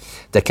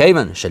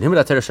 Because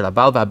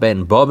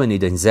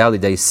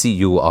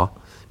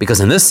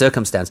in this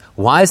circumstance,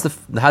 why is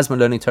the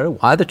husband learning Torah?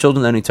 Why are the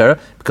children learning Torah?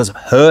 Because of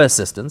her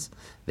assistance.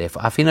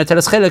 Therefore,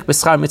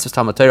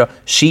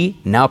 she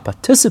now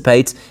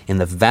participates in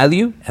the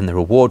value and the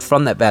reward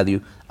from that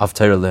value of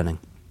Torah learning.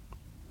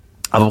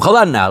 All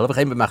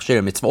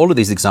of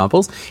these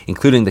examples,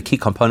 including the key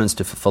components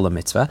to fulfill a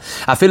mitzvah,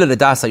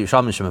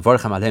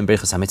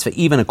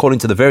 even according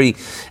to the very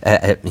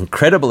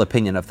incredible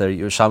opinion of the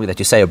Yerushalmi that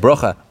you say a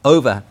bracha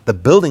over the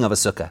building of a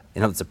sukkah,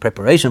 in other words, the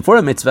preparation for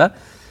a mitzvah,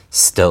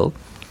 still,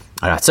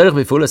 it's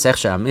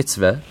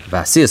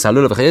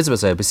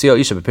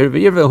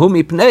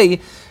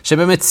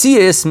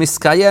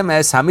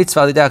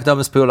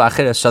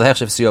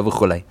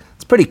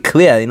pretty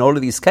clear in all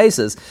of these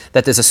cases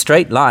that there's a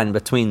straight line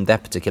between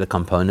that particular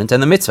component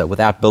and the mitzvah.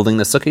 Without building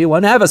the sukkah, you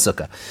won't have a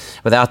sukkah.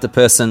 Without the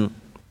person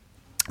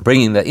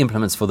bringing the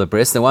implements for the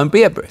bris, there won't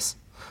be a bris.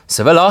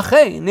 So we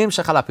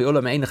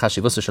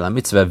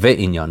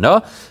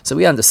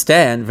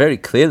understand very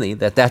clearly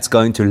that that's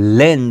going to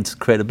lend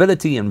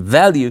credibility and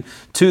value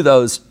to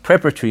those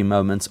preparatory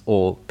moments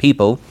or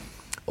people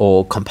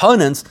or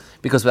components,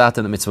 because without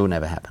them the mitzvah will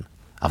never happen.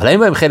 But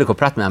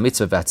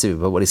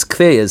what is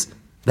clear is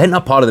they're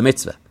not part of the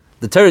mitzvah.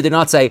 The Torah did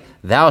not say,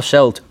 thou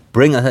shalt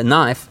bring a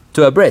knife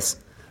to a bris.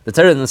 The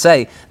Torah didn't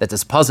say that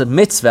it's a positive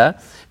mitzvah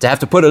to have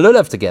to put a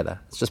lulav together.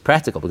 It's just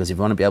practical, because if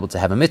you want to be able to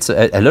have a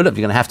mitzvah, a lulav, you're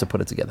going to have to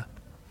put it together.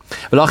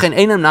 And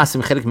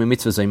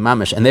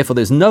therefore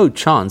there's no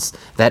chance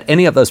that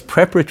any of those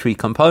preparatory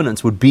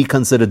components would be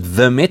considered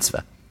the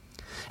mitzvah.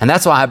 And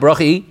that's why that's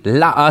why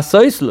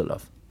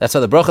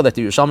the bracha that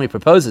the Yerushalmi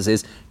proposes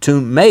is to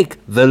make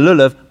the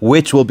lulav,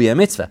 which will be a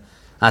mitzvah.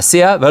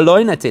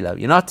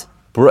 You're not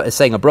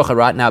saying a bracha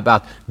right now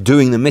about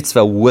doing the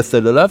mitzvah with the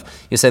lulav.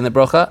 You're saying the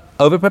bracha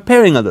over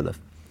preparing a lulav.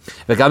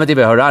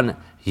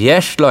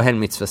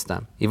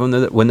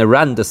 Even when the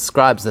Ran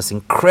describes this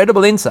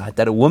incredible insight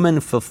that a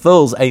woman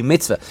fulfills a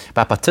mitzvah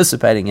by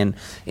participating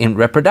in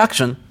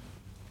reproduction,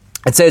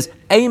 it says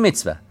a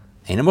mitzvah.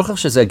 He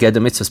doesn't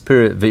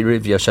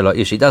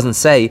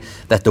say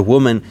that the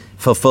woman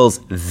fulfills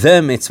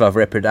the mitzvah of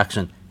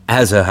reproduction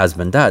as her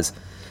husband does.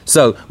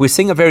 So we're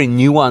seeing a very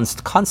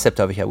nuanced concept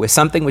over here, where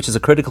something which is a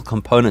critical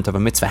component of a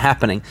mitzvah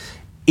happening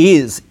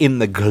is in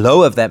the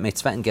glow of that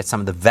mitzvah and gets some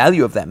of the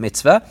value of that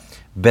mitzvah,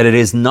 but it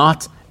is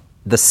not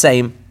the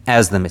same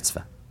as the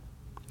mitzvah.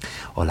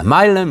 We're going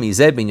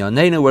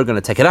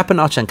to take it up a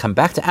notch and come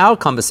back to our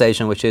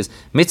conversation, which is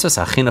mitzvos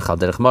hachinuch al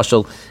derech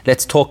mashal.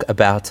 Let's talk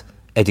about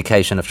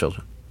education of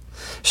children.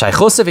 Now,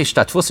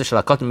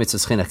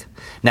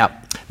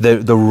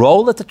 the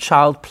role that the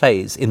child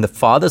plays in the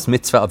father's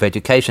mitzvah of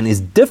education is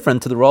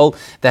different to the role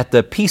that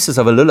the pieces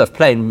of a lulav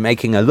play in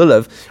making a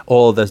lulav,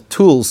 or the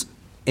tools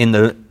in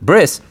the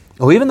bris,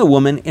 or even the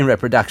woman in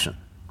reproduction.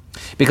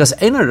 Because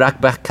it's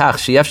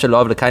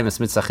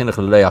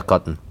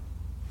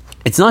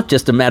not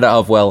just a matter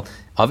of, well,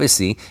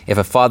 obviously, if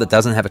a father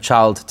doesn't have a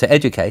child to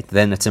educate,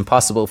 then it's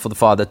impossible for the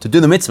father to do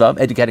the mitzvah of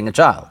educating a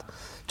child.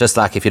 Just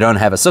like if you don't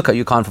have a sukkah,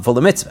 you can't fulfill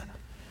the mitzvah.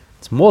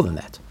 It's more than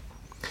that.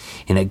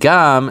 In a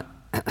gam,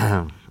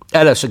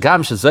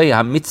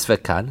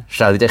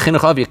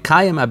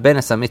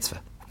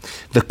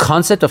 The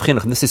concept of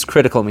chinuch, and this is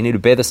critical, we need to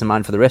bear this in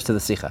mind for the rest of the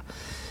sikha.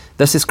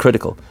 This is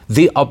critical.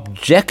 The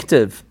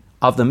objective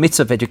of the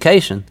mitzvah of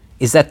education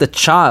is that the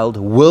child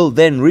will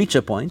then reach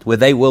a point where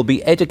they will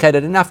be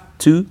educated enough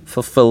to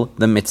fulfill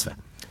the mitzvah.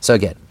 So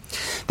again,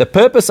 the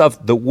purpose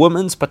of the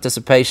woman's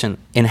participation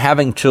in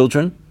having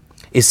children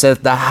is so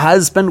that the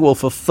husband will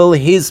fulfill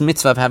his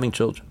mitzvah of having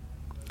children.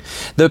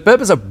 The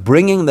purpose of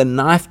bringing the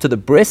knife to the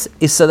breast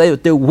is so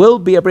that there will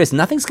be a breast.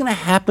 Nothing's going to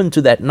happen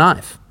to that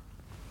knife.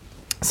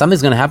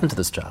 Something's going to happen to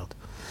this child.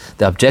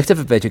 The objective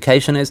of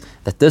education is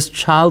that this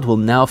child will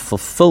now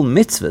fulfill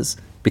mitzvahs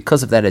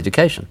because of that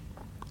education.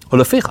 So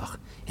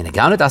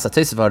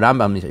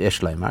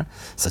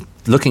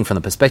looking from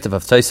the perspective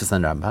of Tosfos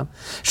and Rambam,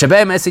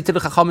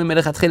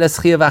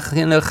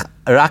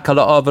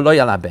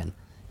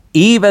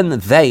 even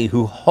they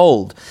who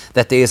hold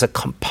that there is a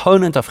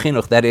component of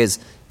chinuch that is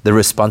the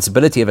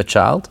responsibility of a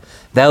child,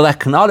 they'll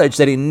acknowledge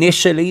that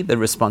initially the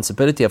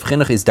responsibility of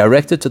chinuch is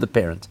directed to the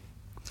parent.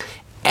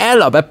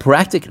 But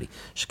practically,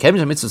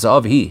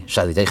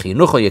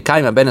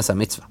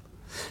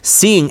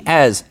 seeing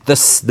as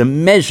the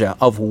measure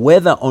of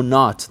whether or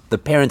not the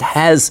parent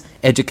has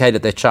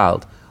educated their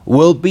child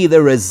will be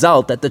the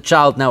result that the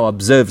child now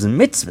observes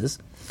mitzvahs,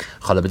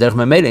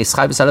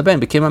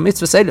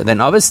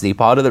 then obviously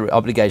part of the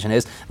obligation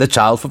is the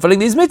child fulfilling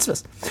these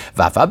mitzvahs.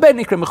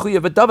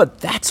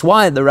 That's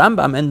why the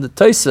Rambam and the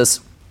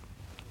Tosfos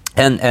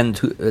and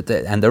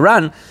the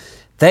Ran,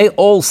 they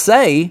all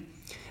say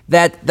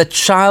that the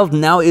child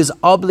now is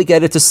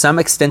obligated to some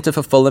extent to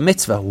fulfill the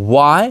mitzvah.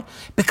 Why?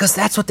 Because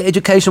that's what the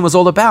education was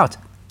all about,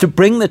 to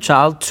bring the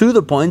child to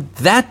the point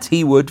that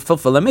he would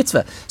fulfill a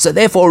mitzvah. So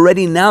therefore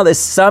already now there's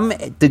some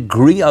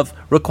degree of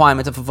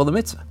requirement to fulfill the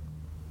mitzvah.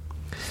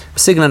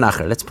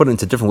 Let's put it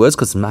into different words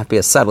because it might be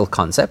a subtle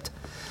concept.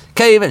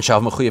 The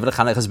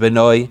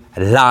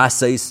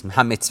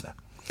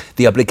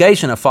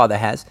obligation a father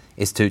has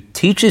is to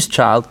teach his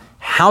child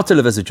how to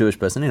live as a Jewish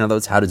person, in other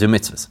words, how to do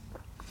mitzvahs.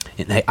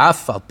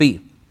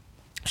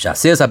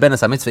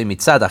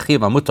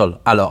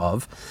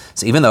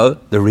 So even though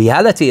the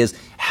reality is,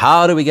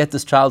 how do we get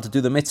this child to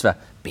do the mitzvah?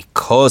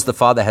 Because the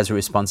father has a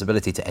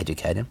responsibility to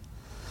educate him.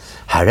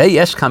 The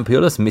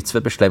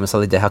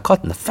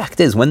fact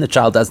is, when the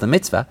child does the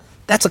mitzvah,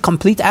 that's a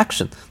complete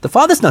action. The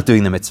father's not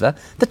doing the mitzvah,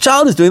 the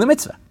child is doing the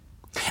mitzvah.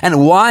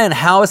 And why and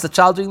how is the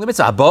child doing the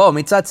mitzvah?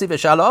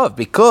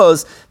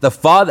 Because the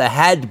father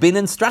had been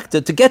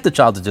instructed to get the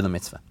child to do the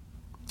mitzvah.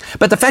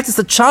 But the fact is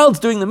the child's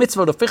doing the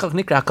mitzvah. For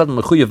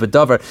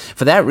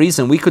that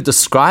reason, we could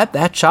describe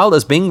that child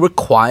as being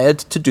required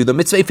to do the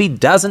mitzvah. If he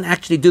doesn't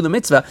actually do the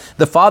mitzvah,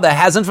 the father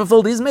hasn't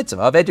fulfilled his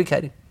mitzvah of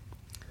educating.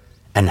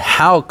 And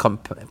how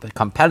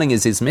compelling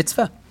is his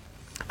mitzvah?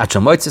 The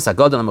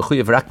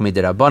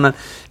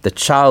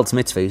child's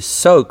mitzvah is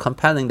so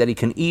compelling that he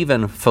can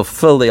even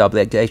fulfill the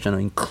obligation or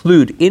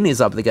include in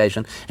his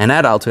obligation an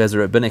adult who has a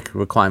rabbinic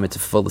requirement to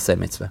fulfill the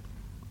same mitzvah.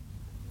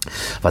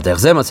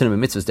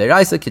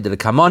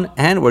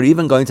 And we're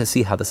even going to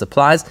see how this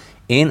applies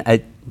in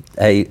a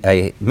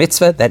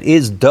mitzvah that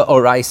is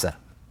deoraisa.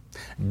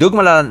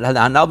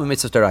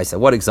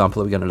 What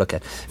example are we going to look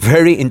at?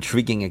 Very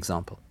intriguing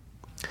example.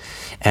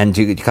 And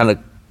you kind of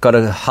got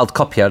to halt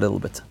copy here a little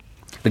bit.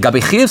 We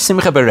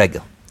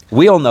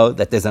all know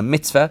that there's a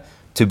mitzvah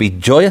to be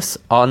joyous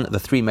on the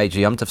three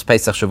major Yom Tovs,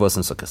 Pesach, Shavuos,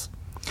 and Sukkot.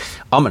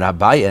 Amar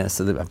Abaye,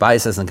 so the Abaye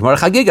says in Gemara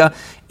Chagiga,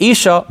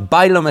 Isha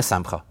bailo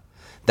mesamcha,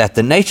 that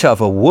the nature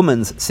of a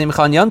woman's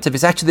simcha on Yom Tov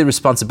is actually the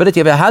responsibility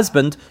of her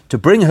husband to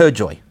bring her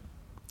joy.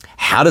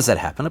 How does that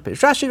happen?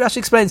 Rashi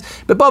explains, outside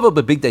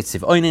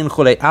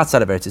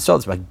of Eretz Yisrael,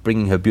 it's by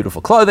bringing her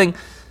beautiful clothing,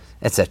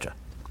 etc.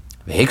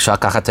 So the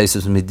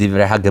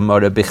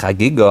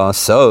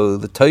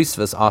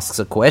Tosfos asks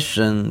a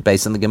question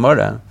based on the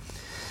Gemara.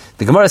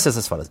 The Gemara says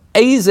as follows: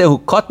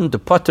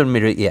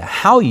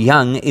 how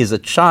young is a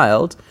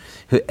child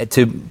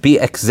to be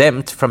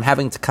exempt from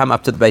having to come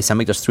up to the Beis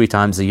Hamikdash 3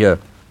 times a year,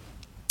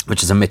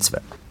 which is a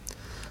mitzvah?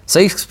 So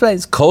he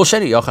explains, but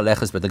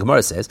the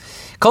Gemara says,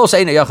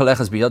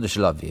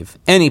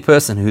 any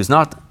person who's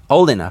not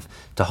old enough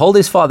to hold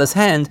his father's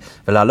hand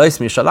and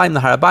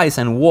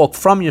walk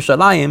from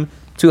Yerushalayim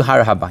to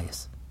Har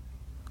HaBayis.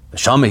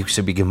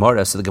 Should be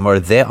Gemara. So the Gemara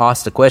there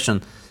asked the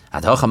question,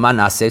 so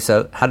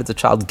how did the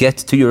child get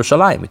to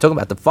Yerushalayim? We're talking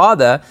about the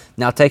father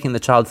now taking the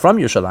child from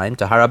Yerushalayim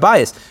to Har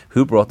HaBayis.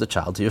 Who brought the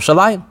child to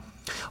Yerushalayim?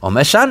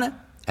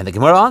 And the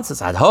Gemara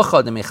answers,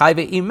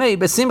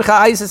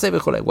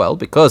 well,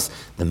 because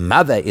the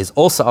mother is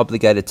also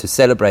obligated to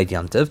celebrate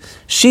Yom Tov,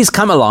 she's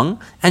come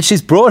along and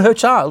she's brought her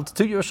child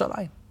to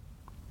Yerushalayim.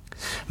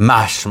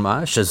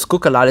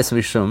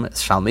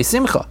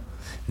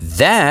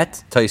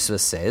 That, Tosfos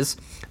says,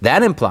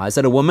 that implies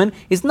that a woman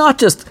is not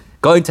just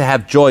going to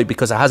have joy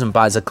because her husband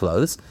buys her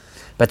clothes,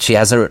 but she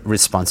has a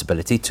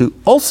responsibility to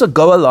also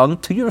go along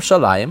to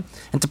Yerushalayim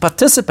and to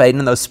participate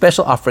in those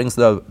special offerings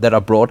that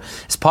are brought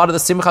as part of the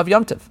Simcha of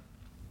Yom Tov.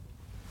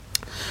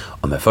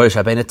 So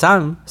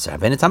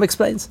Rabbeinu Tam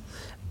explains,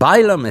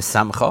 Baila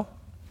mesamcha,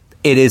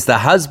 It is the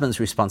husband's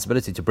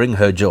responsibility to bring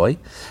her joy.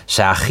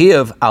 Yes,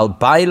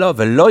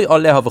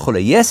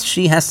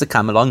 she has to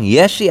come along.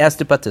 Yes, she has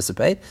to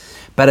participate.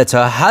 But it's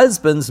her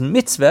husband's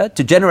mitzvah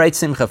to generate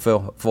simcha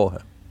for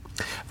her.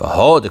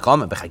 So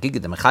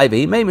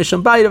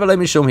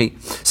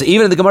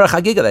even in the Gemara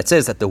Chagiga that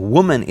says that the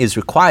woman is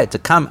required to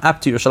come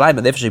up to Yerushalayim,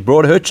 and therefore she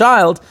brought her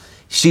child,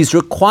 she's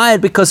required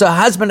because her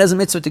husband has a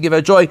mitzvah to give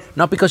her joy,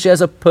 not because she has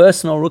a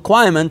personal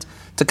requirement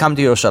to come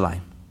to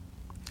Yerushalayim.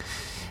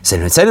 So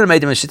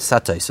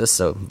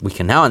we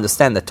can now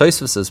understand that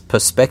Tosfos'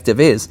 perspective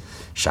is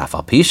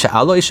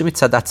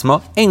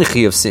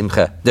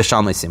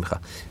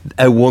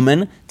a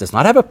woman does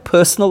not have a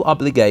personal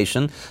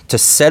obligation to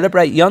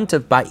celebrate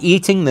Yontif by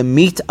eating the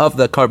meat of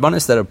the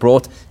karbanos that are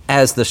brought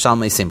as the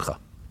Shalmei Simcha.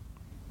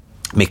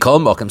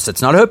 Mikol Mokim, so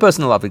it's not her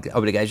personal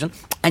obligation,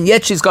 and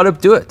yet she's got to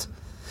do it.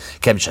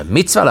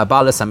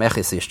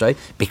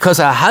 Because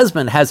her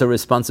husband has a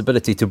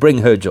responsibility to bring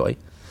her joy.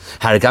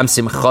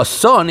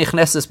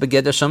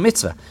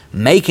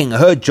 Making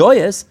her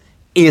joyous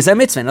is a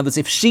mitzvah. In other words,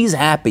 if she's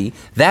happy,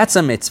 that's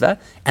a mitzvah,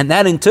 and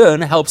that in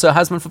turn helps her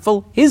husband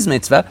fulfill his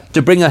mitzvah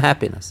to bring her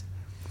happiness.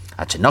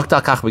 It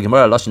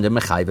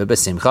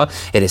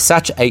is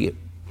such a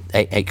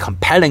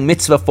compelling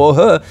mitzvah for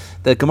her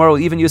that Gemara will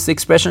even use the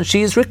expression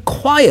she is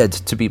required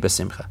to be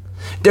besimcha.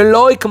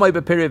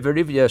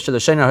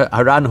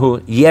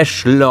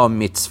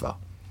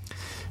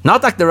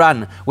 Not like the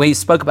Ran, where he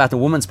spoke about the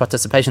woman's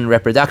participation in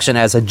reproduction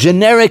as a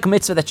generic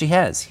mitzvah that she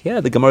has.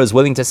 Here, the Gemara is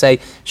willing to say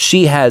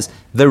she has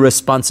the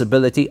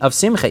responsibility of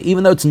simcha,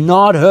 even though it's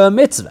not her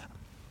mitzvah.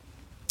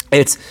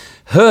 It's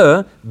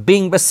her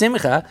being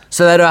besimcha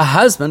so that her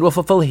husband will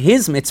fulfill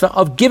his mitzvah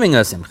of giving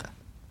her simcha.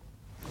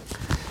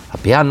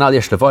 We're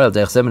going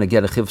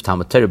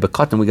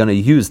to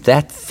use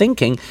that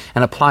thinking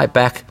and apply it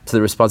back to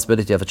the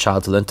responsibility of a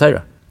child to learn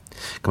Torah.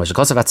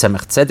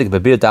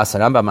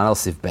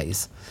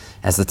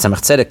 As the Tzemach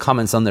Tzedek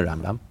comments on the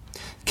Rambam,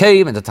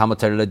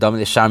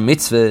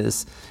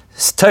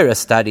 Torah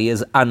study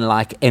is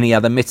unlike any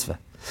other mitzvah.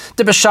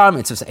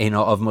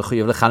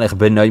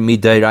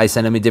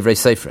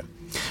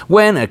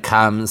 When it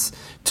comes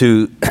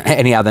to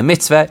any other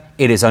mitzvah,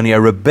 it is only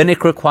a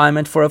rabbinic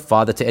requirement for a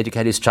father to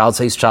educate his child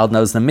so his child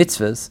knows the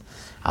mitzvahs.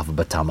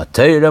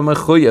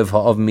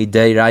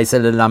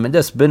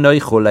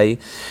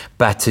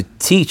 But to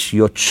teach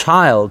your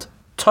child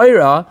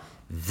Torah,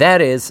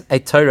 that is a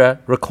Torah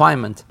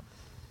requirement.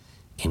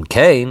 Which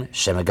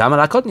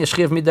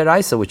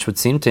would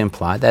seem to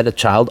imply that a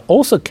child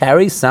also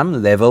carries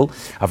some level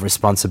of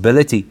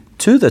responsibility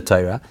to the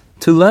Torah,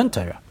 to learn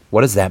Torah.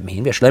 What does that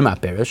mean?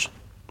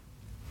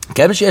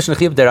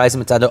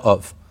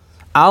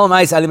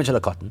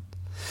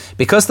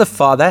 Because the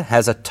father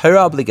has a Torah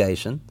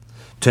obligation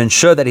to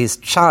ensure that his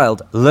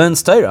child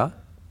learns Torah,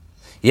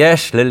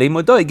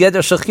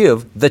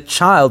 the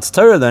child's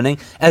Torah learning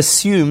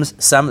assumes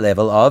some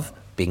level of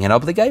being an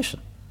obligation.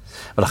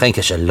 And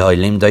that's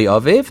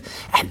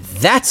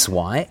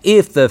why,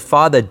 if the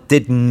father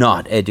did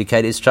not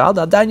educate his child,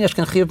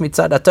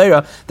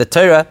 the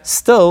Torah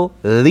still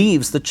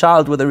leaves the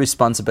child with a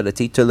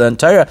responsibility to learn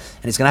Torah,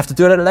 and he's going to have to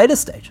do it at a later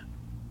stage.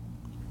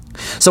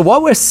 So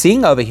what we're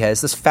seeing over here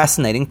is this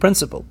fascinating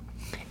principle.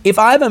 If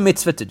I have a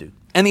mitzvah to do,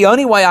 and the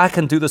only way I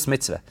can do this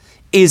mitzvah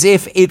is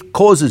if it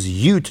causes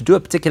you to do a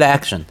particular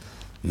action,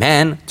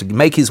 man to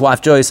make his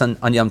wife joyous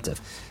on Yom Tov,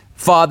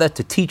 father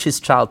to teach his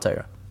child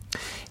Torah,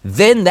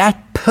 then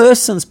that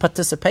person's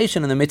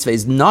participation in the mitzvah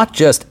is not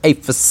just a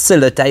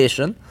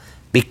facilitation.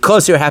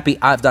 Because you're happy,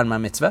 I've done my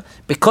mitzvah.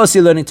 Because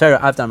you're learning Torah,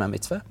 I've done my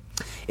mitzvah.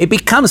 It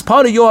becomes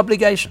part of your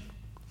obligation.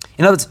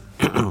 In other words,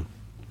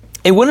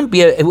 it wouldn't be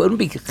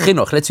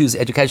chinuch. Let's use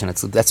education.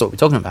 That's what we're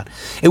talking about.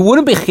 It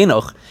wouldn't be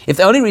chinuch if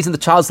the only reason the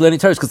child's learning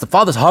Torah is because the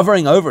father's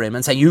hovering over him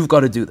and saying, you've got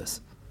to do this.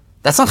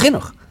 That's not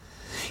chinuch.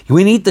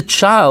 We need the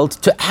child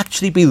to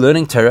actually be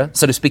learning Torah,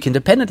 so to speak,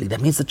 independently.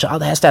 That means the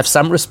child has to have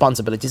some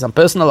responsibility, some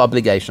personal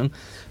obligation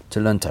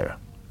to learn Torah.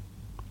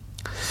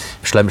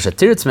 So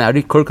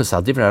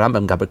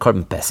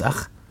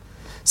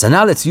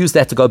now let's use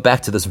that to go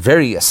back to this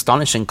very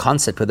astonishing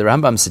concept where the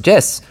Rambam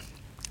suggests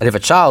that if a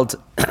child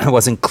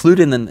was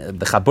included in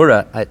the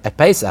Chabura at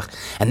Pesach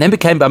and then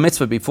became Bar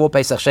Mitzvah before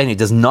Pesach Sheni,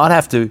 does not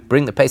have to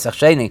bring the Pesach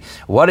Sheni.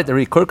 What did the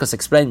Rikurkus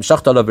explain? So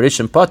the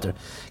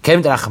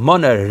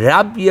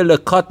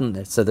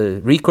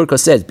Rikurkus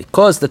says,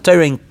 because the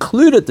Torah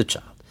included the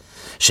child,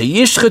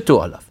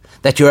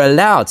 that you're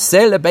allowed,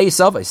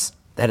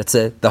 that it's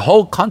the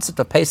whole concept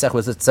of Pesach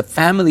was it's a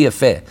family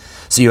affair.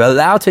 So you're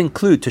allowed to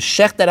include, to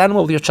shech that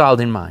animal with your child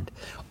in mind.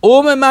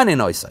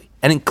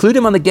 And include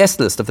him on the guest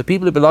list of the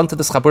people who belong to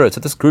this Chabura, to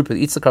this group who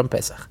eats the Korban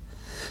Pesach.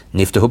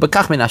 Niftahu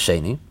b'kach min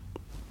hasheni,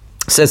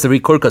 says the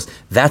Rikurkus,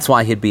 that's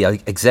why he'd be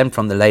exempt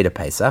from the later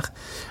Pesach.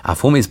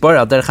 Afhum isbor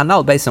al derech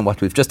hanal, based on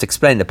what we've just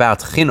explained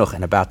about chinuch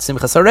and about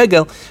simchas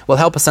haregel, will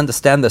help us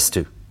understand this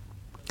too.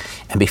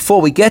 And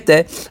before we get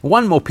there,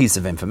 one more piece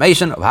of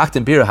information. Let's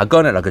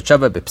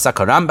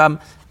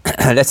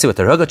see what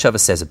the Rogatchover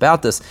says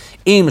about this.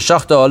 The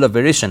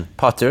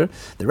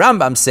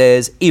Rambam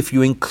says if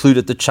you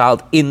included the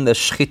child in the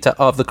shchita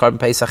of the Korban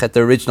Pesach at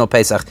the original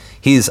Pesach,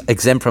 he's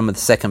exempt from the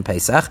second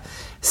Pesach.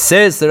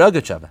 Says the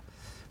Rogatchover.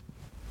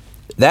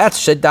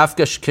 That's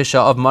Shedavka Shkisha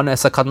of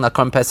Mones HaKatan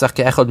HaKorban Pesach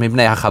Ke'echad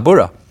Mibnei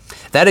HaChabura.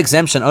 That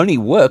exemption only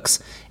works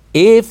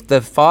if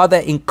the father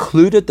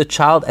included the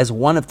child as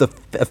one of the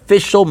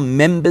official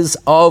members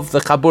of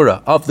the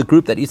Chabura, of the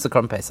group that eats the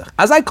Korban Pesach.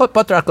 As I caught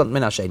Potter Akot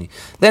Min HaSheni,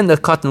 then the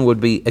cotton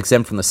would be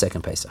exempt from the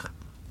second Pesach.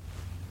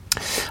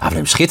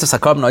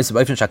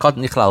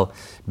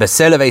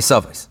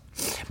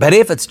 But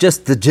if it's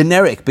just the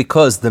generic,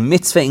 because the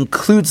mitzvah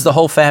includes the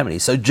whole family,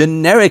 so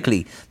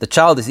generically the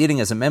child is eating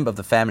as a member of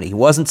the family, he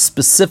wasn't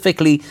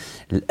specifically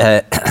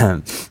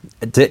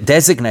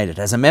designated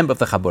as a member of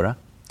the Chabura.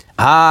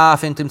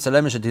 Even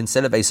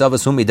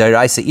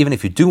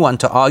if you do want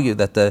to argue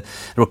that the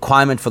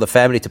requirement for the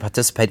family to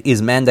participate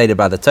is mandated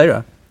by the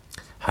Torah,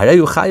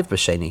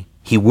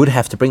 he would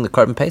have to bring the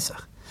Korban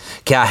Pesach.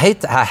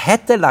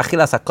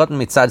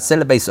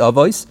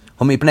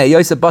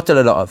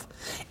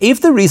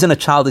 If the reason a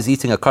child is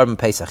eating a Korban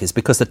Pesach is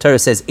because the Torah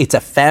says it's a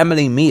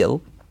family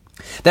meal,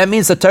 that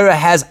means the Torah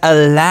has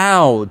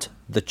allowed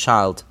the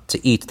child to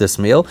eat this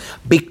meal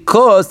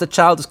because the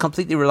child is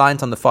completely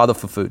reliant on the father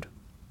for food.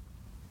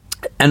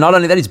 And not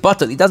only that, he's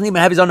bottled. He doesn't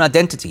even have his own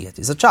identity yet.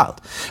 He's a child.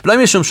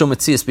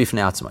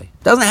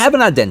 Doesn't have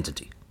an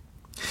identity.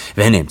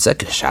 Which means that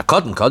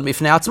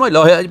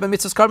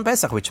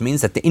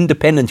the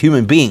independent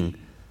human being,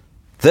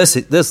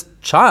 this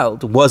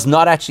child, was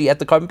not actually at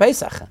the Korban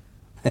Pesach.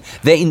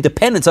 Their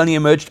independence only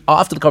emerged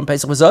after the Korban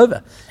Pesach was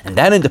over. And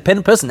that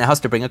independent person now has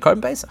to bring a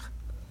Korban Pesach.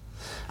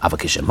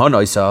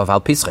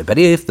 But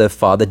if the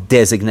father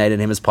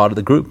designated him as part of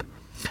the group,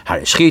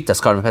 then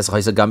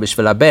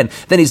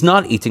he's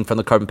not eating from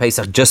the Korban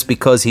Pesach just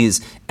because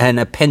he's an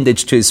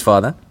appendage to his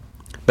father,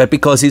 but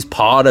because he's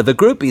part of the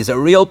group. He's a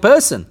real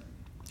person.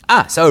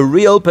 So a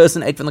real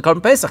person ate from the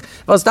Korban Pesach.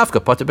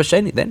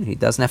 Then he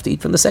doesn't have to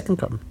eat from the second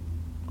Korban.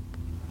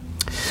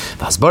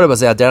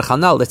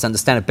 Let's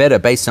understand it better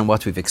based on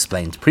what we've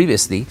explained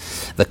previously.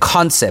 The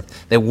concept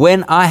that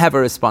when I have a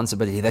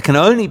responsibility that can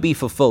only be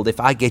fulfilled if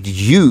I get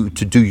you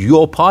to do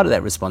your part of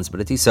that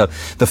responsibility. So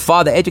the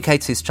father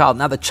educates his child.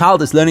 Now the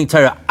child is learning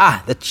Torah.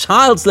 The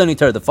child's learning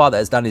Torah. The father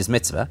has done his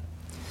mitzvah.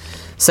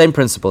 Same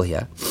principle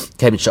here.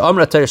 The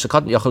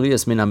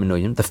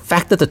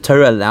fact that the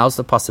Torah allows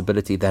the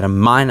possibility that a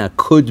minor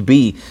could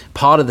be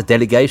part of the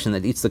delegation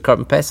that eats the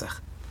Korban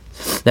Pesach,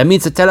 that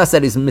means to tell us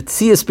that is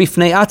mitzvos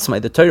bifnei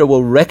atzmai. The Torah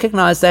will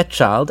recognize that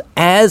child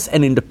as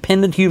an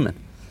independent human,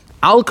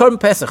 al Korban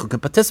Pesach, who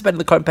can participate in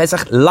the Korban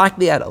Pesach like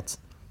the adults.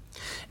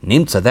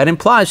 Nimtza, that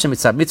implies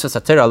shemitzvah mitzvos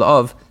haTorah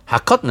of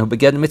hakotan who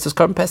began the mitzvahs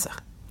Korban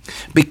Pesach,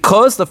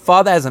 because the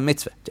father has a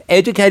mitzvah to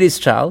educate his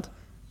child,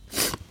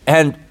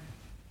 and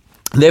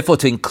therefore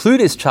to include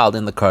his child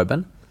in the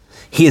Korban.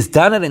 He has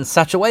done it in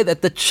such a way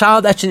that the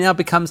child actually now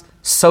becomes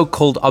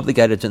so-called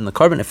obligated in the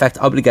Korban. In fact,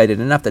 obligated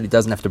enough that he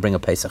doesn't have to bring a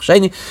Pesach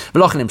Sheni.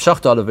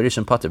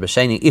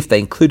 If they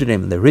included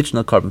him in the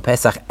original Korban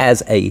Pesach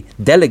as a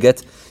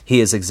delegate, he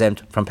is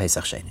exempt from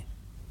Pesach Sheni.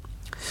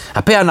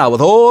 Now,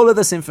 with all of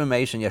this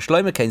information, we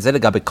can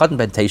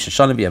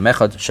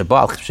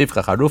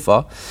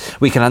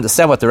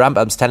understand what the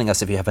Rambam is telling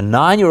us. If you have a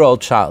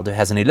 9-year-old child who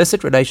has an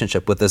illicit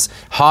relationship with this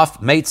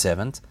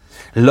half-maidservant,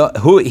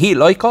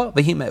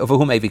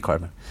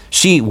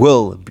 she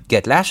will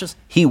get lashes,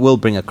 he will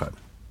bring a korban.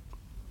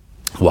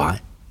 Why?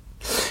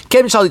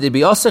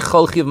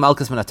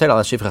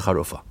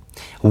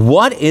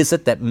 What is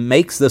it that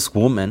makes this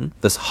woman,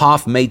 this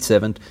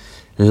half-maidservant,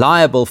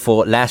 liable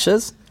for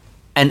lashes?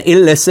 An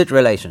illicit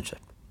relationship.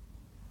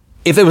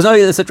 If there was no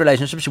illicit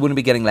relationship, she wouldn't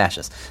be getting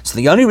lashes. So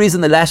the only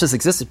reason the lashes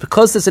exist is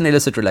because there's an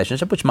illicit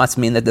relationship, which must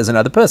mean that there's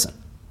another person.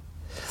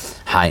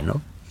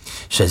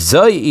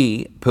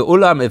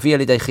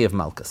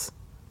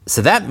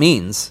 So that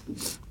means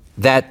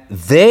that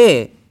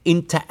their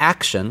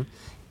interaction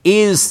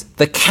is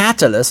the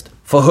catalyst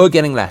for her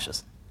getting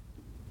lashes.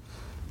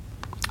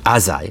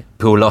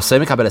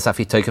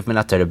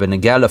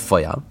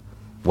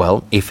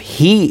 Well, if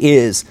he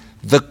is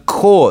the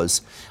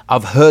cause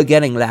of her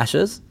getting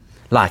lashes,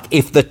 like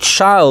if the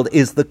child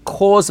is the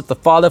cause of the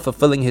father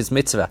fulfilling his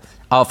mitzvah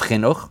of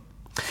chinuch,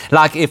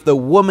 like if the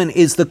woman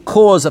is the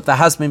cause of the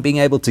husband being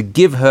able to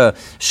give her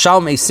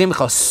shalmei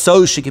simcha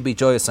so she can be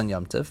joyous on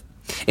Yom Tov,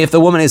 if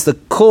the woman is the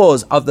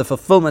cause of the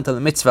fulfillment of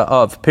the mitzvah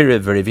of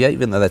Piriv Verivia,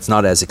 even though that's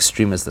not as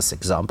extreme as this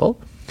example,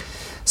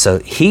 so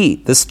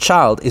this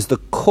child is the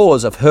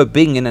cause of her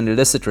being in an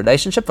illicit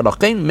relationship.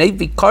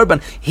 Maybe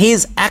korban,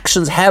 his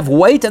actions have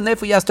weight, and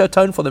therefore he has to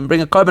atone for them,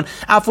 bring a korban.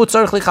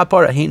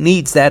 He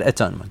needs that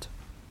atonement.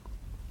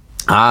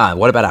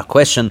 What about our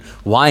question?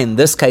 Why in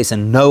this case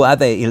and no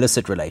other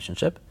illicit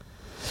relationship?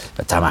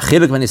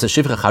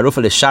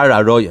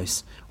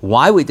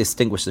 why we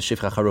distinguish the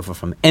Shifcha Charufa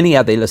from any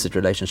other illicit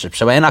relationship,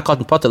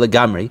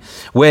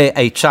 where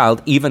a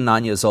child, even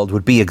 9 years old,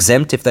 would be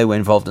exempt if they were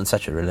involved in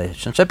such a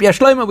relationship.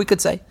 Yashloima, we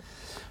could say.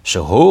 It's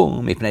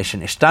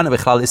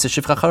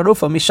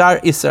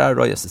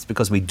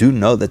because we do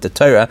know that the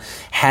Torah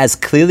has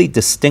clearly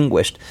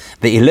distinguished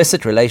the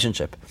illicit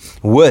relationship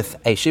with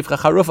a Shifcha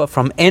Charufa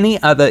from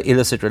any other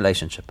illicit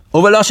relationship.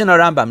 Listen how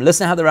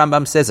the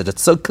Rambam says it.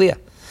 It's so clear.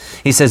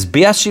 He says,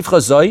 the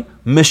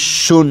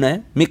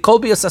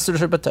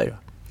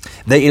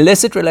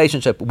illicit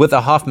relationship with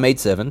a half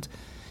maidservant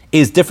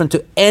is different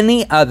to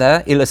any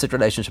other illicit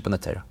relationship in the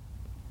Torah.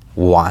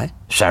 Why?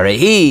 Because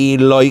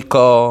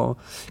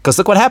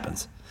look what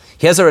happens.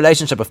 Here's a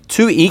relationship of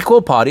two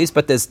equal parties,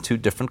 but there's two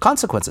different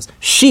consequences.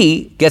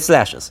 She gets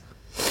lashes.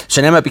 As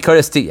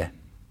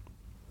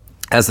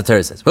the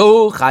Torah says.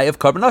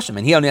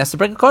 And he only has to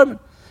bring a korban.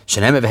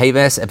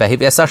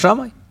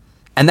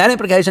 And that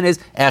implication is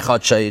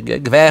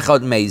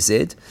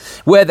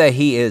whether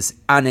he is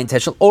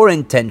unintentional or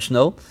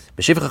intentional.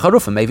 In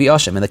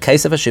the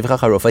case of a Shivcha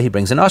Charufa, he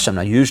brings an asham.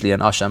 Now, usually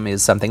an asham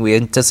is something we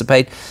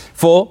anticipate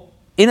for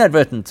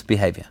inadvertent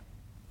behavior.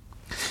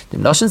 The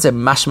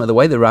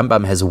way the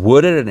Rambam has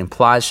worded it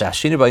implies the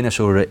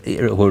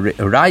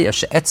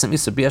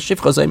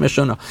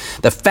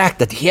fact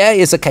that here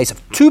is a case of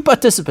two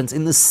participants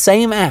in the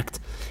same act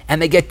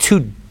and they get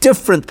two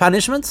different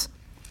punishments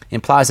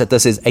implies that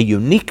this is a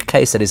unique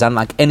case that is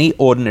unlike any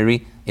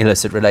ordinary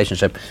illicit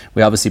relationship,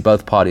 where obviously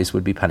both parties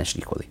would be punished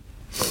equally.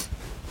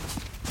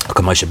 The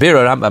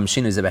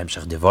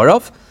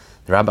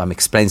Rambam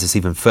explains this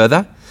even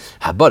further.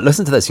 But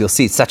listen to this, you'll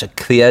see it's such a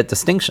clear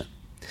distinction.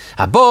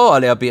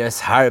 Let's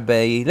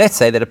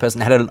say that a person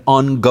had an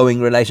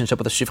ongoing relationship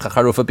with a Shifcha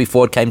Charufa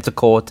before it came to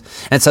court,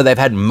 and so they've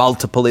had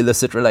multiple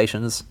illicit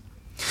relations.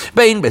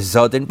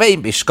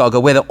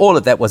 Whether all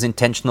of that was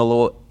intentional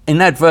or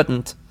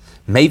inadvertent.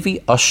 Maybe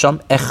Asham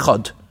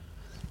Echad.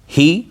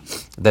 He,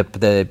 the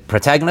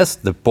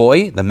protagonist, the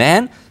boy, the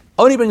man,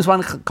 only brings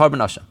one korban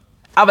Asham.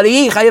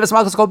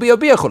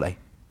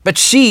 But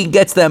she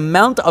gets the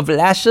amount of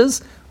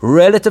lashes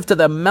relative to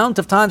the amount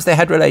of times they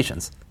had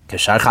relations.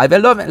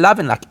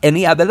 Like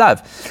any other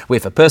love. Where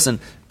if a person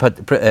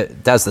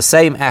does the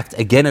same act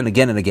again and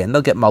again and again,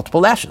 they'll get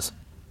multiple lashes.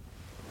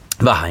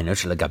 Which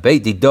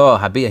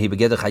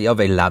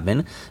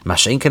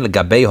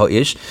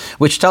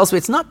tells me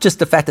it's not just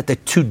the fact that they're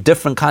two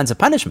different kinds of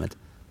punishment.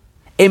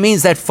 It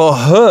means that for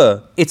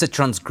her, it's a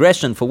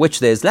transgression for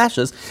which there's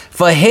lashes.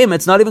 For him,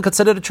 it's not even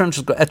considered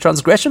a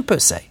transgression per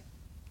se.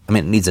 I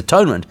mean, it needs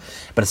atonement,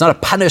 but it's not a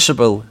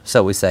punishable,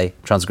 so we say,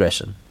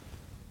 transgression.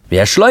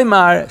 That's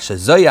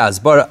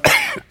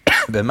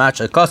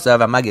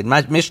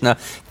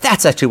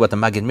actually what the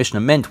Maggid Mishnah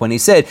meant when he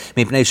said that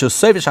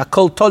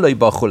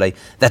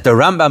the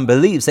Rambam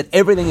believes that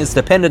everything is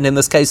dependent in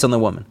this case on the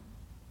woman.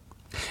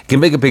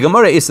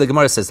 The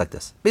Gemara says like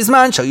this: when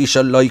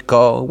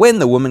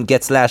the woman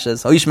gets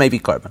lashes,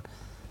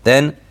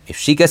 then if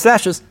she gets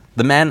lashes,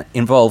 the man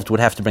involved would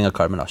have to bring a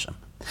korban asham.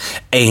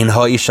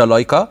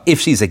 If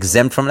she's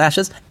exempt from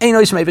lashes,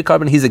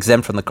 he's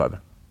exempt from the korban.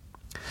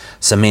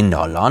 Samin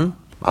Nolan,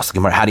 ask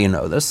Gemara, how do you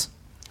know this?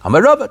 The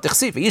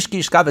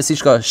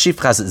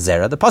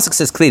pasuk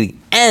says clearly,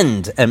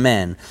 and a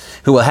man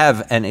who will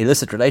have an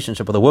illicit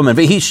relationship with a woman,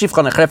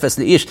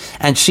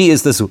 and she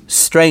is this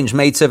strange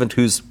maidservant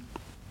who's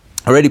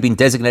already been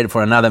designated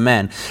for another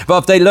man. She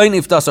has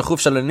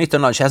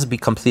to be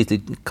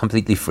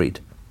completely freed.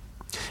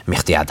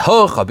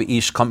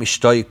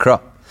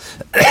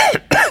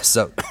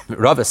 So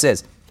Rava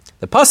says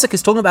the pasuk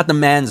is talking about the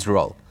man's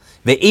role.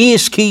 The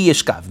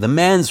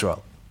man's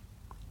role.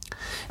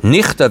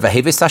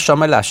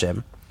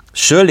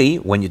 Surely,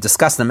 when you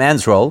discuss the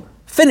man's role,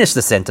 finish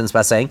the sentence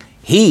by saying,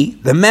 he,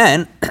 the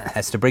man,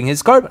 has to bring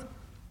his korban.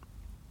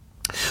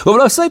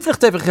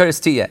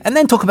 And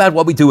then talk about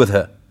what we do with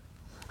her.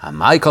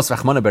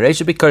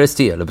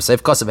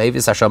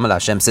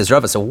 Says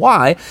Rava, so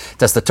why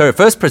does the Torah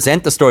first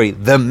present the story,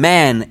 the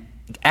man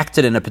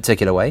acted in a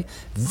particular way,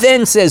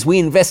 then says we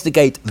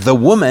investigate the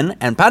woman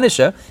and punish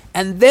her,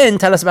 and then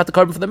tell us about the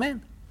korban for the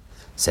man?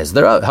 Says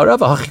the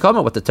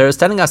Rava, what the Torah is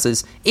telling us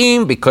is, so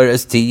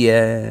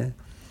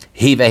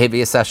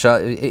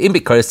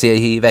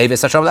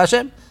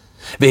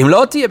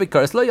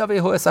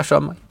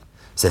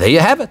there you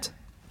have it.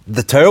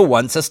 The Torah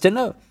wants us to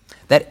know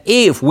that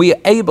if we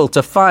are able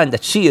to find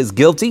that she is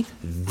guilty,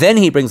 then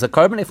he brings a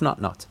korban, if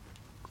not, not.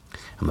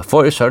 And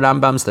before the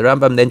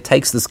Rambam then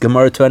takes this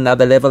Gemara to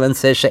another level and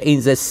says,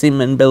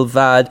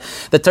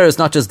 the Torah is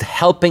not just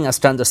helping us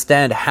to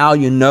understand how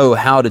you know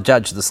how to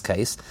judge this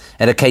case,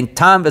 and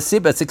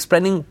it's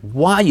explaining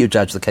why you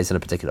judge the case in a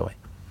particular way.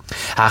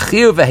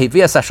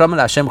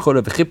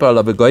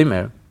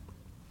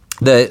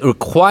 The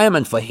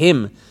requirement for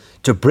him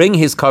to bring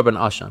his korban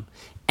asham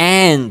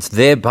and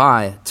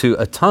thereby to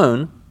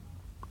atone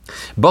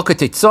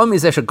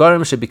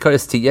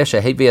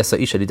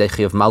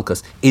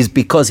is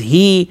because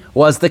he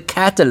was the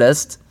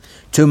catalyst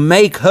to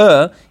make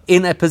her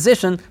in a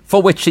position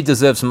for which she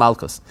deserves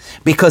malchus.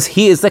 Because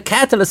he is the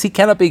catalyst, he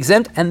cannot be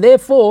exempt, and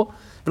therefore,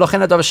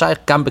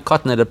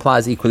 it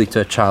applies equally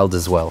to a child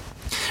as well.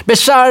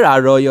 B'shar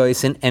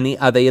aroyos, in any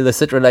other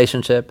illicit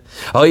relationship,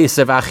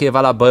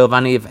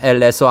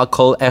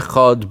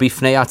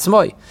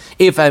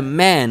 if a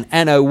man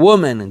and a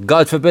woman,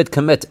 God forbid,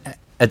 commit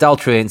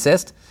adultery or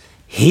incest,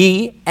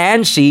 he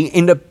and she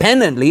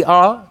independently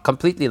are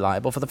completely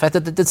liable for the fact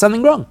that they did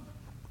something wrong.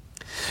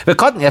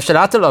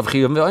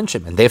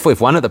 And therefore,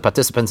 if one of the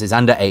participants is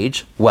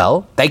underage,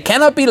 well, they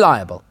cannot be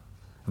liable.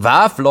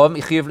 Not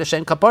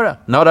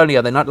only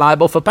are they not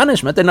liable for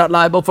punishment, they're not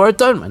liable for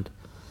atonement.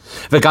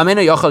 And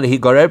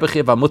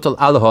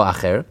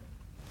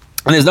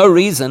there's no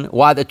reason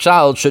why the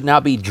child should now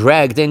be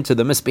dragged into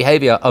the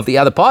misbehavior of the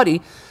other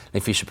party,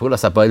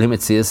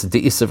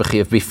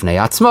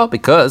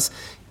 because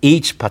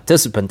each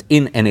participant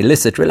in an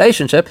illicit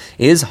relationship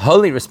is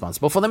wholly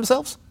responsible for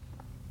themselves.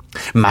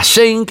 But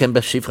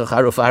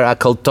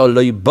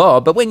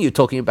when you're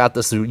talking about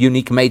this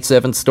unique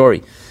maidservant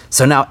story,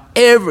 so now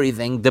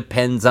everything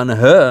depends on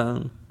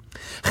her.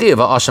 The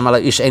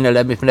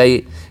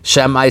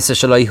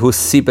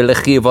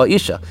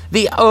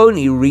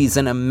only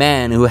reason a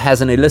man who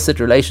has an illicit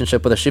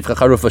relationship with a shifcha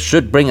charufa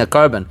should bring a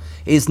korban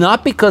is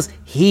not because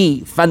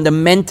he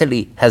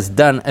fundamentally has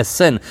done a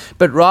sin,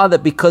 but rather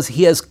because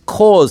he has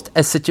caused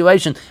a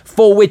situation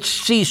for which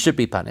she should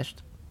be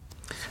punished.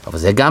 Well,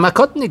 then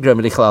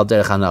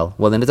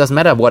it doesn't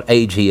matter what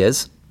age he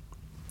is.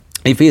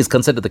 If he is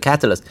considered the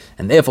catalyst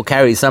and therefore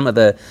carries some of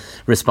the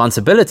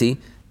responsibility,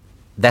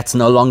 that's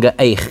no longer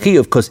a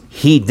chiyuv because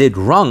he did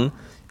wrong.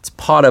 It's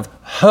part of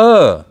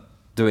her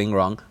doing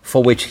wrong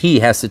for which he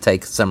has to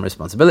take some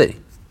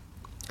responsibility.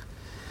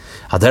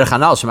 Very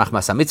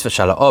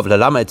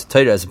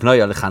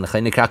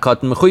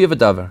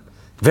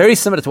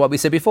similar to what we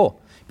said before.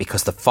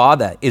 Because the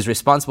father is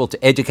responsible to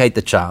educate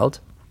the child,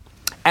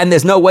 and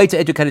there's no way to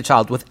educate a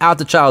child without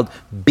the child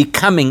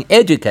becoming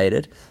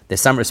educated,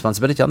 there's some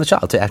responsibility on the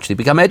child to actually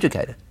become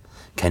educated.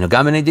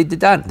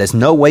 There's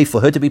no way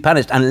for her to be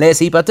punished unless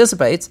he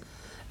participates.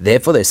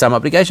 Therefore, there's some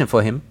obligation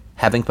for him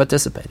having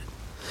participated.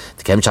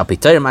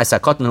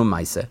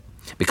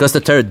 Because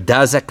the Torah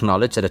does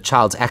acknowledge that a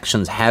child's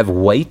actions have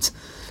weight,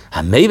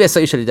 in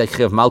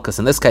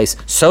this case,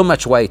 so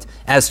much weight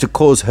as to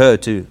cause her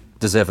to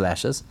deserve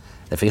lashes,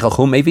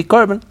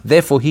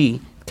 therefore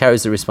he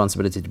carries the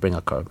responsibility to bring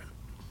a korban.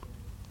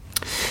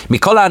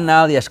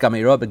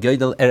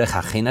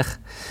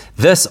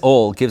 This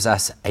all gives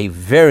us a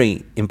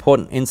very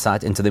important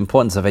insight into the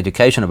importance of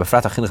education,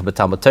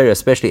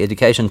 especially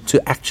education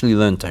to actually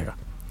learn Torah.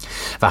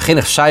 The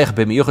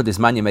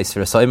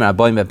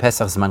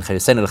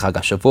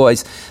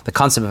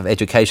concept of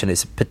education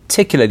is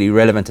particularly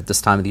relevant at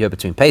this time of the year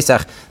between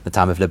Pesach, the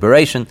time of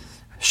liberation,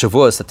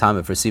 Shavuos, the time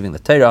of receiving the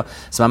Torah.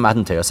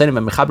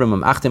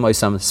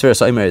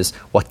 Is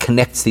what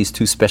connects these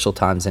two special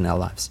times in our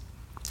lives.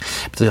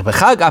 As we've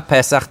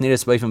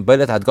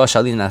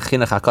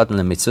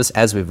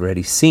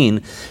already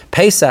seen,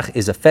 Pesach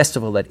is a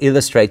festival that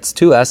illustrates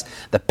to us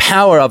the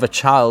power of a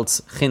child's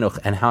chinuch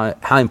and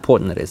how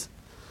important it is.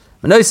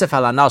 First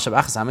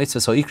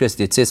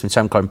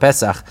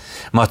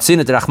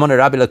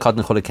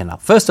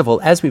of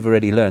all, as we've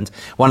already learned,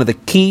 one of the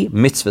key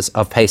mitzvos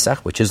of Pesach,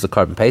 which is the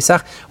korban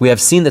Pesach, we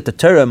have seen that the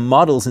Torah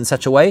models in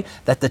such a way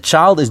that the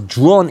child is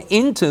drawn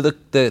into the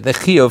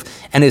chiyuv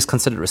and is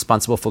considered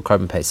responsible for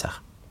korban Pesach.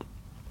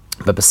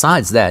 But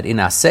besides that, in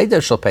our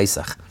Seder Shel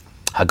Pesach,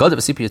 Haggadah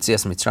V'Sipur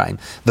Yetzias Mitzrayim,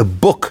 the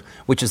book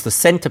which is the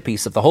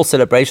centerpiece of the whole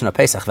celebration of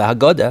Pesach, the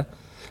Haggadah,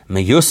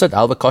 Meyusad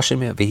Al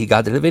V'Koshim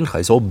V'Higad Levincha,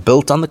 is all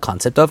built on the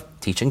concept of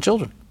teaching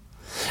children.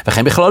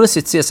 Besides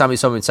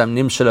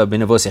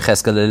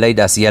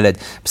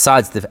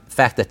the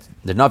fact that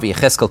the Navi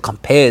Yecheskel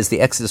compares the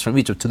exodus from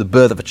Egypt to the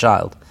birth of a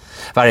child.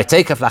 And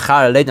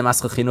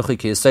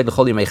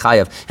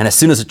as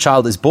soon as a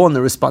child is born,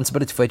 the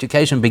responsibility for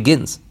education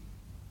begins.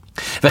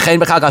 And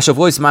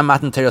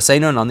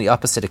on the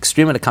opposite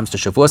extreme, when it comes to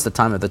Shavuos, the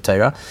time of the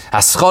Torah,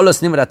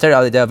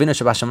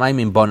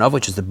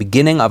 which is the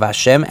beginning of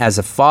Hashem as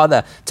a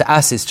father to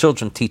us, his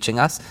children, teaching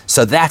us.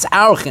 So that's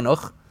our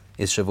chinuch,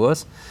 is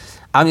Shavuos.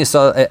 And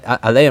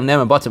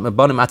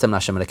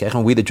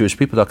we, the Jewish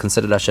people, are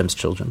considered Hashem's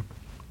children.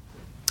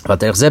 So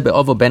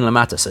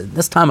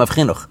this time of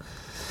chinuch,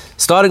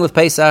 starting with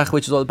Pesach,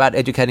 which is all about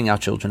educating our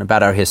children,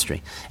 about our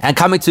history, and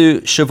coming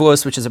to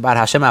Shavuos, which is about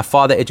Hashem, our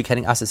Father,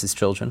 educating us as His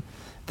children,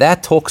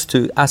 that talks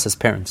to us as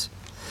parents.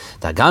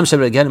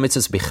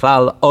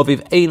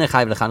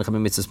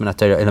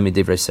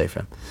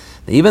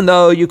 Even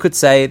though you could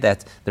say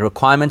that the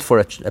requirement for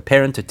a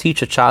parent to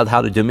teach a child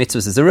how to do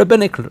mitzvahs is a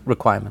rabbinic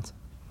requirement,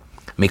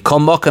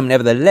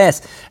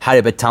 nevertheless,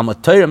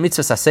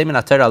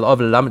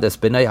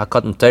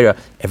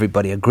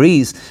 everybody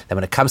agrees that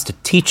when it comes to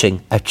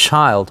teaching a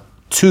child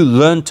to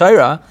learn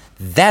Torah,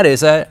 that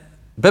is a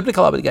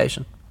biblical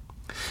obligation.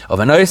 In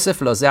fact,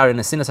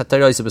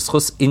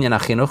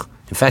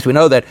 we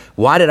know that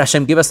why did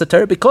Hashem give us the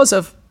Torah? Because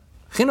of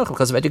Chinuch,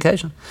 because of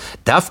education.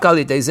 It's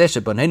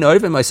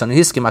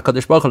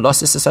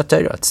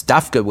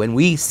dafka when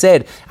we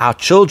said our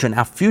children,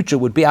 our future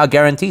would be our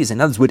guarantees.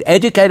 In others, would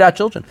educate our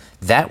children.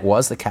 That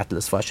was the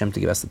catalyst for Hashem to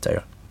give us the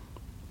Torah.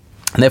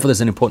 And therefore,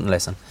 there's an important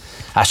lesson.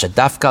 Teach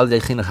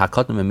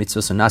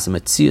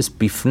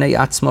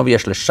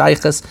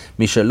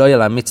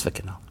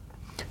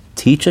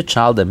a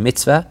child a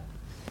mitzvah,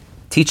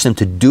 teach them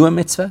to do a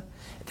mitzvah,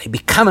 they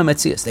become a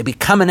mitzvos, they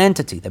become an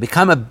entity, they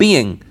become a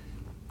being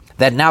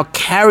that now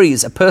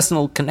carries a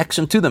personal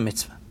connection to the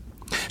mitzvah.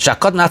 To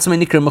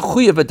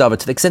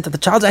the extent that the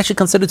child is actually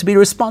considered to be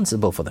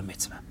responsible for the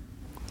mitzvah.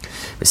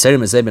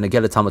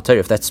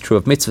 If that's true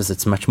of mitzvahs,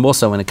 it's much more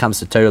so when it comes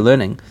to Torah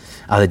learning.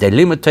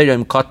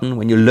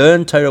 When you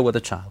learn Torah with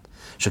a child,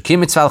 which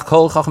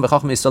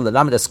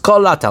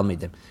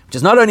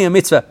is not only a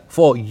mitzvah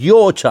for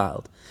your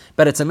child,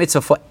 but it's a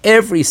mitzvah for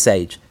every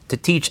sage to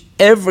teach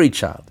every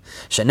child.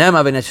 As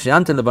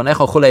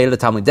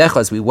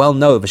we well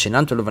know,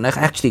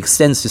 actually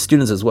extends to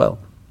students as well.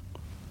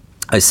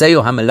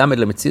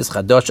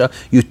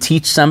 You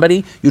teach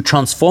somebody, you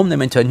transform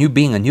them into a new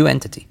being, a new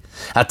entity.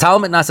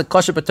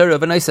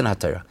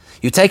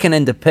 You take an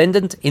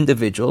independent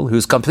individual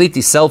who's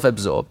completely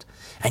self-absorbed,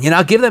 and you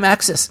now give them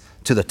access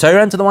to the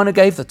Torah and to the one who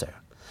gave the Torah.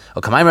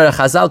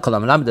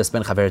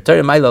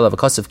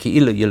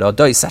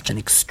 Such an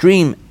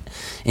extreme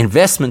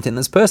investment in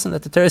this person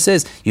that the Torah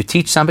says, you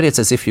teach somebody, it's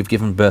as if you've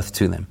given birth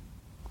to them.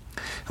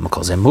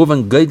 Therefore,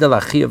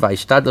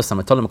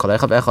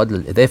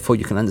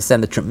 you can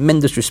understand the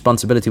tremendous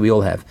responsibility we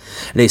all have.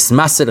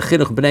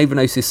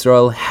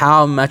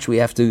 How much we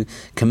have to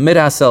commit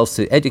ourselves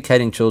to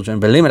educating children,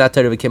 to learn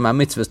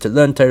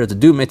Torah, to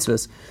do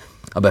mitzvahs.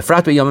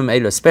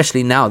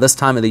 Especially now, this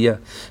time of the year.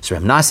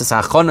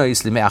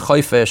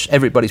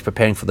 Everybody's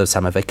preparing for the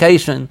summer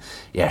vacation.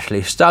 We have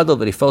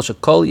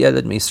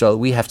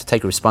to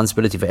take a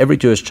responsibility for every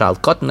Jewish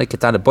child,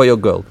 boy or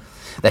girl,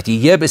 that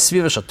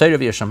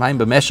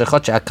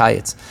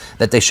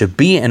they should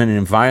be in an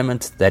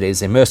environment that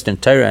is immersed in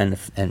Torah and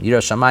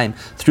Yiras Shamayim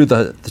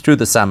through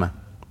the summer.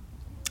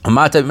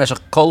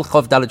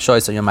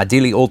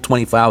 Ideally, all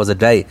 24 hours a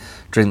day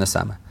during the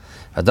summer.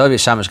 And that,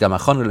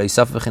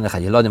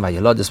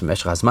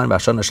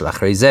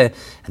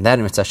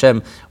 Mitzvah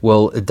Hashem,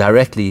 will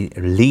directly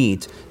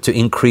lead to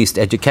increased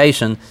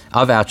education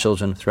of our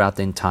children throughout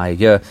the entire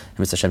year. And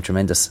Mitzvah Hashem,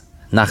 tremendous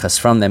nachas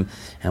from them,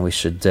 and we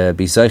should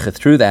be zocheh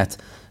through that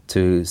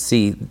to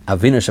see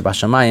Avinu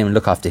Shebashamayim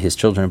look after his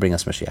children and bring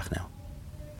us Mashiach now.